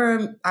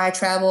 Whenever I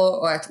travel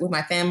or with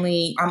my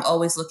family, I'm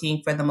always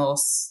looking for the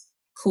most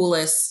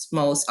coolest,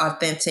 most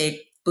authentic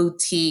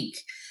boutique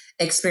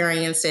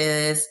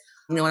experiences.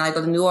 You know, when I go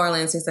to New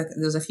Orleans,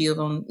 there's a few of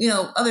them, you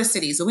know, other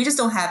cities. So we just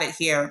don't have it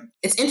here.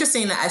 It's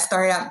interesting that I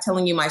started out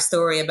telling you my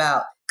story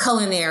about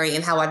culinary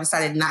and how I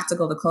decided not to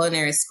go to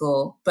culinary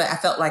school, but I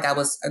felt like I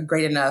was a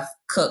great enough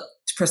cook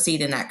to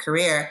proceed in that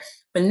career.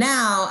 But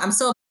now I'm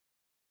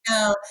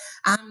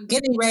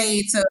getting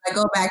ready to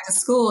go back to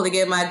school to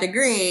get my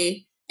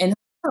degree. And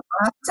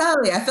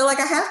hospitality, I feel like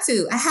I have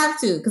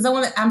to, because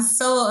I'm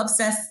so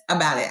obsessed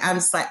about it. I'm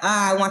just like,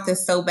 I want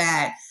this so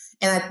bad.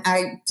 And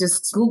I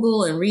just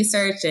Google and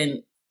research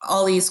and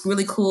all these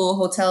really cool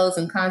hotels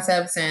and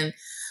concepts. And,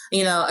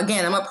 you know,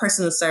 again, I'm a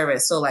person of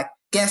service. So like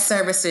guest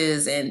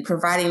services and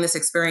providing this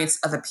experience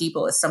to other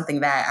people is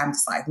something that I'm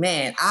just like,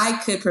 man, I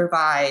could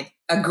provide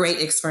a great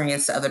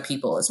experience to other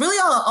people. It's really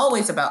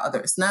always about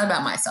others, not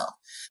about myself.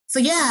 So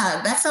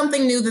yeah, that's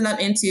something new that I'm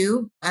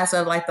into as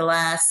of like the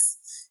last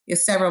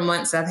several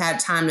months. I've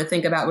had time to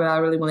think about what I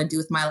really want to do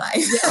with my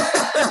life.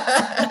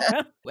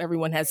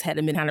 Everyone has had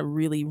to kind of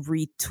really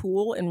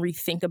retool and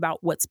rethink about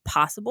what's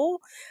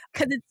possible.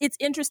 Because it's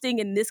interesting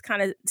in this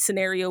kind of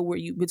scenario where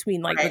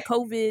between like the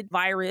COVID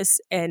virus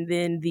and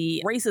then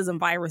the racism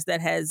virus that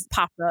has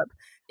popped up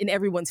in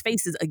everyone's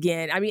faces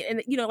again. I mean,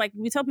 and you know, like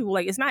we tell people,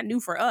 like it's not new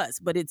for us,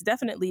 but it's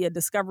definitely a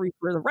discovery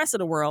for the rest of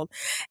the world.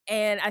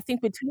 And I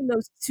think between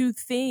those two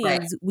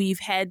things, we've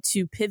had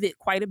to pivot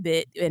quite a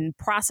bit and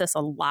process a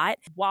lot.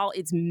 While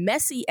it's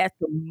messy at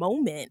the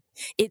moment,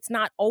 it's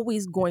not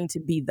always going to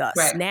be thus.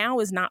 Now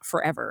is not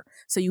forever.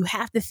 So you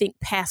have to think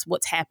past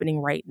what's happening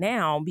right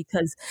now,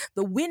 because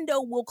the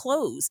window will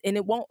close and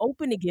it won't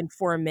open again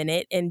for a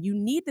minute. And you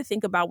need to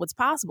think about what's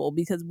possible,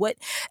 because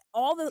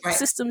all the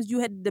systems you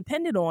had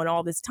depended on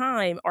all this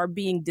time are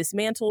being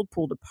dismantled,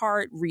 pulled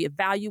apart,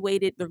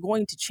 reevaluated. They're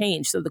going to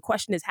change. So the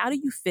question is, how do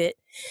you fit,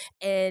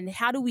 and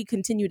how do we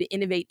continue to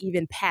innovate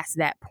even past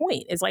that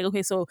point? It's like,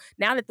 okay, so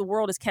now that the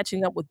world is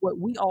catching up with what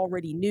we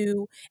already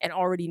knew and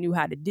already knew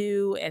how to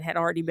do and had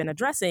already been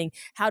addressing,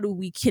 how do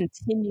we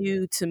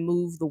continue to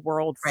move the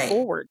world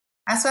forward?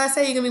 That's why I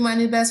say you're going to be my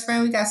new best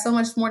friend. We got so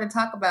much more to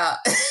talk about.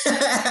 So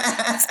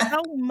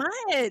much.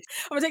 I'm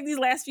going to take these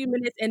last few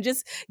minutes and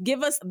just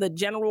give us the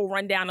general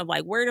rundown of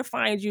like where to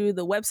find you,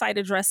 the website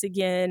address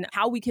again,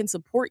 how we can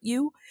support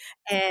you,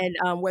 and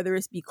whether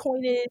it's be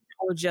coinage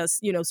or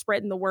just, you know,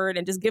 spreading the word,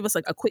 and just give us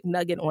like a quick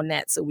nugget on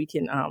that so we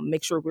can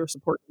make sure we're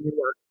supporting your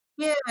work.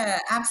 Yeah,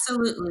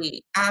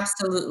 absolutely.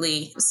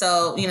 Absolutely.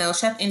 So, you know,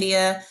 Chef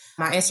India,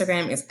 my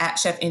Instagram is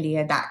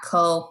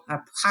 @chefindia.co. I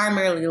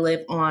primarily live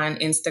on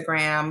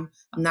Instagram.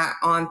 I'm not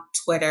on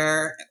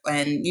Twitter,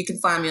 and you can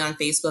find me on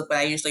Facebook, but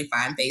I usually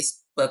find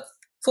Facebook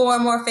for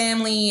more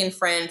family and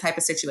friend type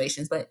of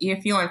situations. But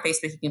if you're on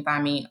Facebook, you can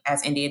find me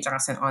as India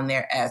Johnson on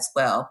there as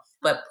well.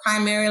 But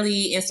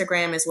primarily,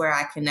 Instagram is where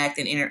I connect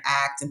and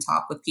interact and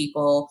talk with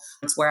people.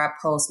 It's where I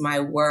post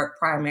my work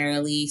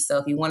primarily. So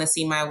if you want to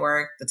see my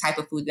work, the type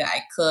of food that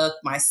I cook,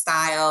 my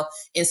style,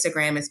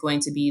 Instagram is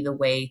going to be the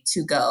way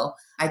to go.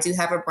 I do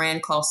have a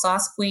brand called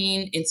Sauce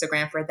Queen.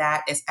 Instagram for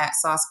that is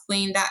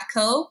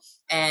 @saucequeen.co.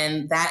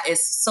 And that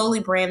is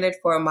solely branded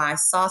for my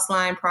sauce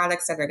line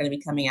products that are going to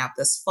be coming out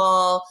this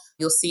fall.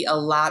 You'll see a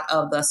lot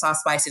of the Sauce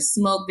Spices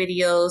smoke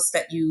videos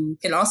that you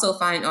can also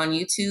find on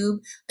YouTube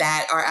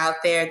that are out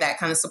there that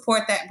kind of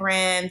support that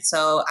brand.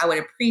 So I would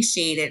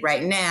appreciate it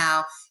right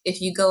now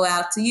if you go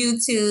out to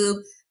YouTube,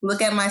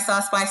 look at my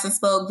Sauce Spice and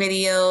Smoke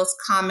videos,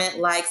 comment,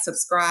 like,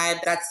 subscribe.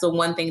 That's the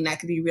one thing that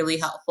could be really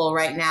helpful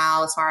right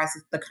now as far as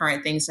the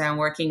current things that I'm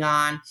working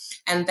on.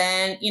 And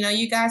then, you know,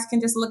 you guys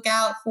can just look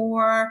out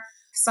for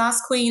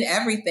Sauce Queen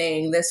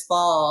everything this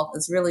fall.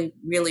 Is really,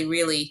 really,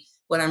 really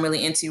what I'm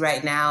really into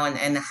right now.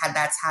 And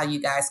that's how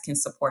you guys can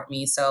support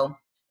me. So,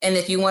 and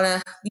if you want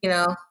to, you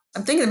know,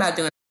 I'm thinking about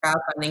doing a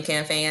crowdfunding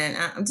campaign.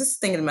 I'm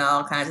just thinking about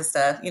all kinds of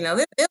stuff. You know,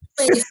 there's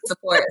ways to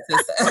support us and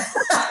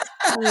stuff.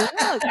 Look,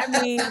 I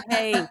mean,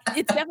 hey,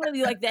 it's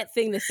definitely like that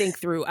thing to think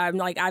through.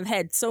 I've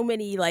had so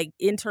many like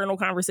internal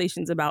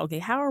conversations about, okay,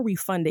 how are we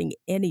funding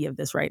any of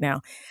this right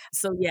now?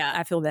 So yeah,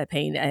 I feel that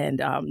pain.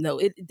 And no,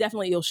 it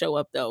definitely will show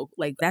up though.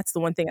 Like that's the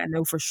one thing I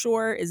know for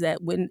sure is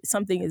that when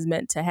something is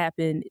meant to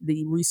happen,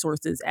 the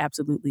resources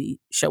absolutely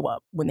show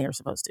up when they're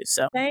supposed to.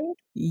 So thank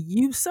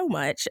you so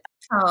much.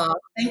 Oh,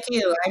 thank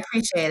you. I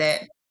appreciate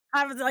it.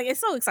 I was like, it's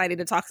so exciting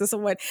to talk to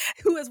someone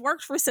who has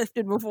worked for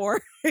Sifted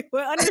before. That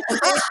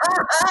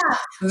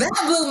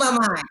blew my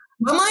mind.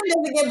 My mind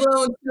doesn't get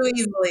blown too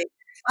easily.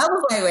 I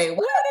was like, wait a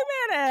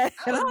minute.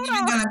 Hold on.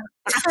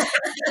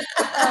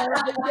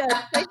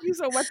 Yes, thank you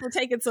so much for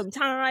taking some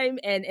time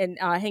and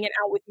hanging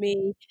out with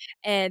me.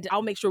 And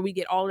I'll make sure we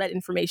get all that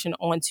information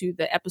onto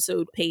the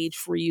episode page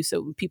for you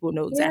so people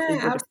know exactly.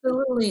 Yeah,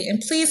 absolutely.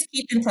 And please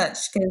keep in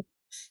touch because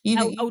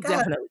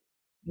definitely.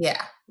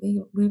 Yeah,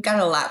 we've got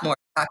a lot more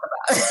to talk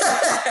about.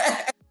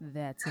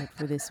 That's it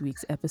for this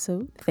week's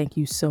episode. Thank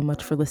you so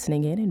much for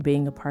listening in and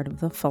being a part of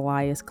the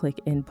Flyest Click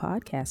in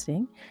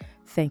podcasting.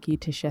 Thank you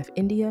to Chef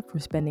India for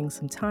spending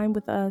some time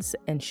with us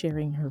and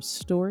sharing her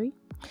story.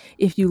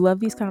 If you love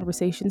these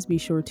conversations, be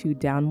sure to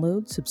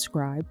download,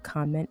 subscribe,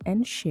 comment,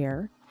 and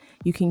share.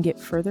 You can get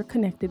further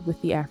connected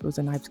with the Afros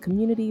and Knives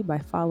community by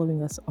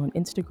following us on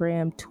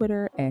Instagram,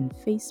 Twitter, and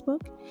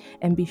Facebook.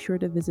 And be sure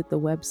to visit the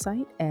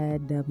website at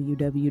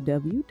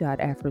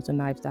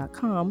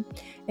www.afrosandknives.com.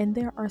 And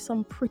there are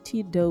some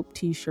pretty dope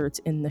t-shirts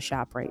in the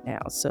shop right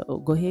now.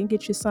 So go ahead and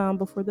get you some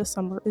before the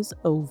summer is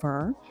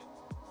over.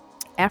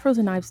 Afros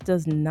and Knives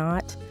does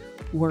not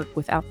work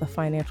without the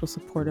financial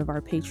support of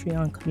our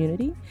Patreon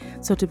community.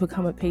 So to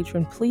become a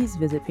patron, please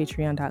visit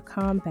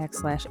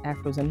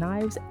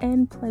patreon.com/afrosandknives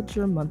and pledge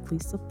your monthly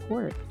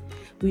support.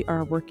 We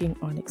are working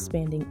on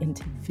expanding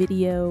into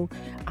video.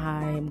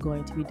 I am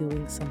going to be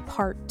doing some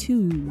part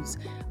 2s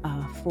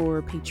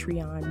for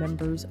Patreon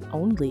members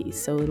only.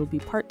 So it'll be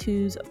part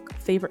 2s of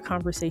favorite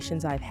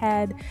conversations I've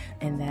had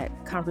and that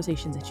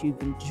conversations that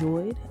you've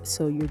enjoyed.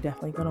 So you're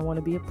definitely going to want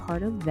to be a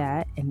part of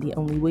that. And the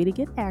only way to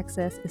get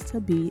access is to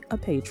be a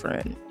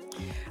patron.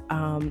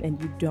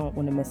 And you don't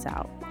want to miss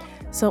out.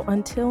 So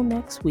until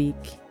next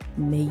week,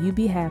 may you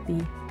be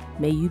happy,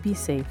 may you be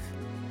safe,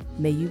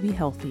 may you be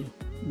healthy,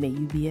 may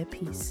you be at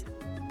peace.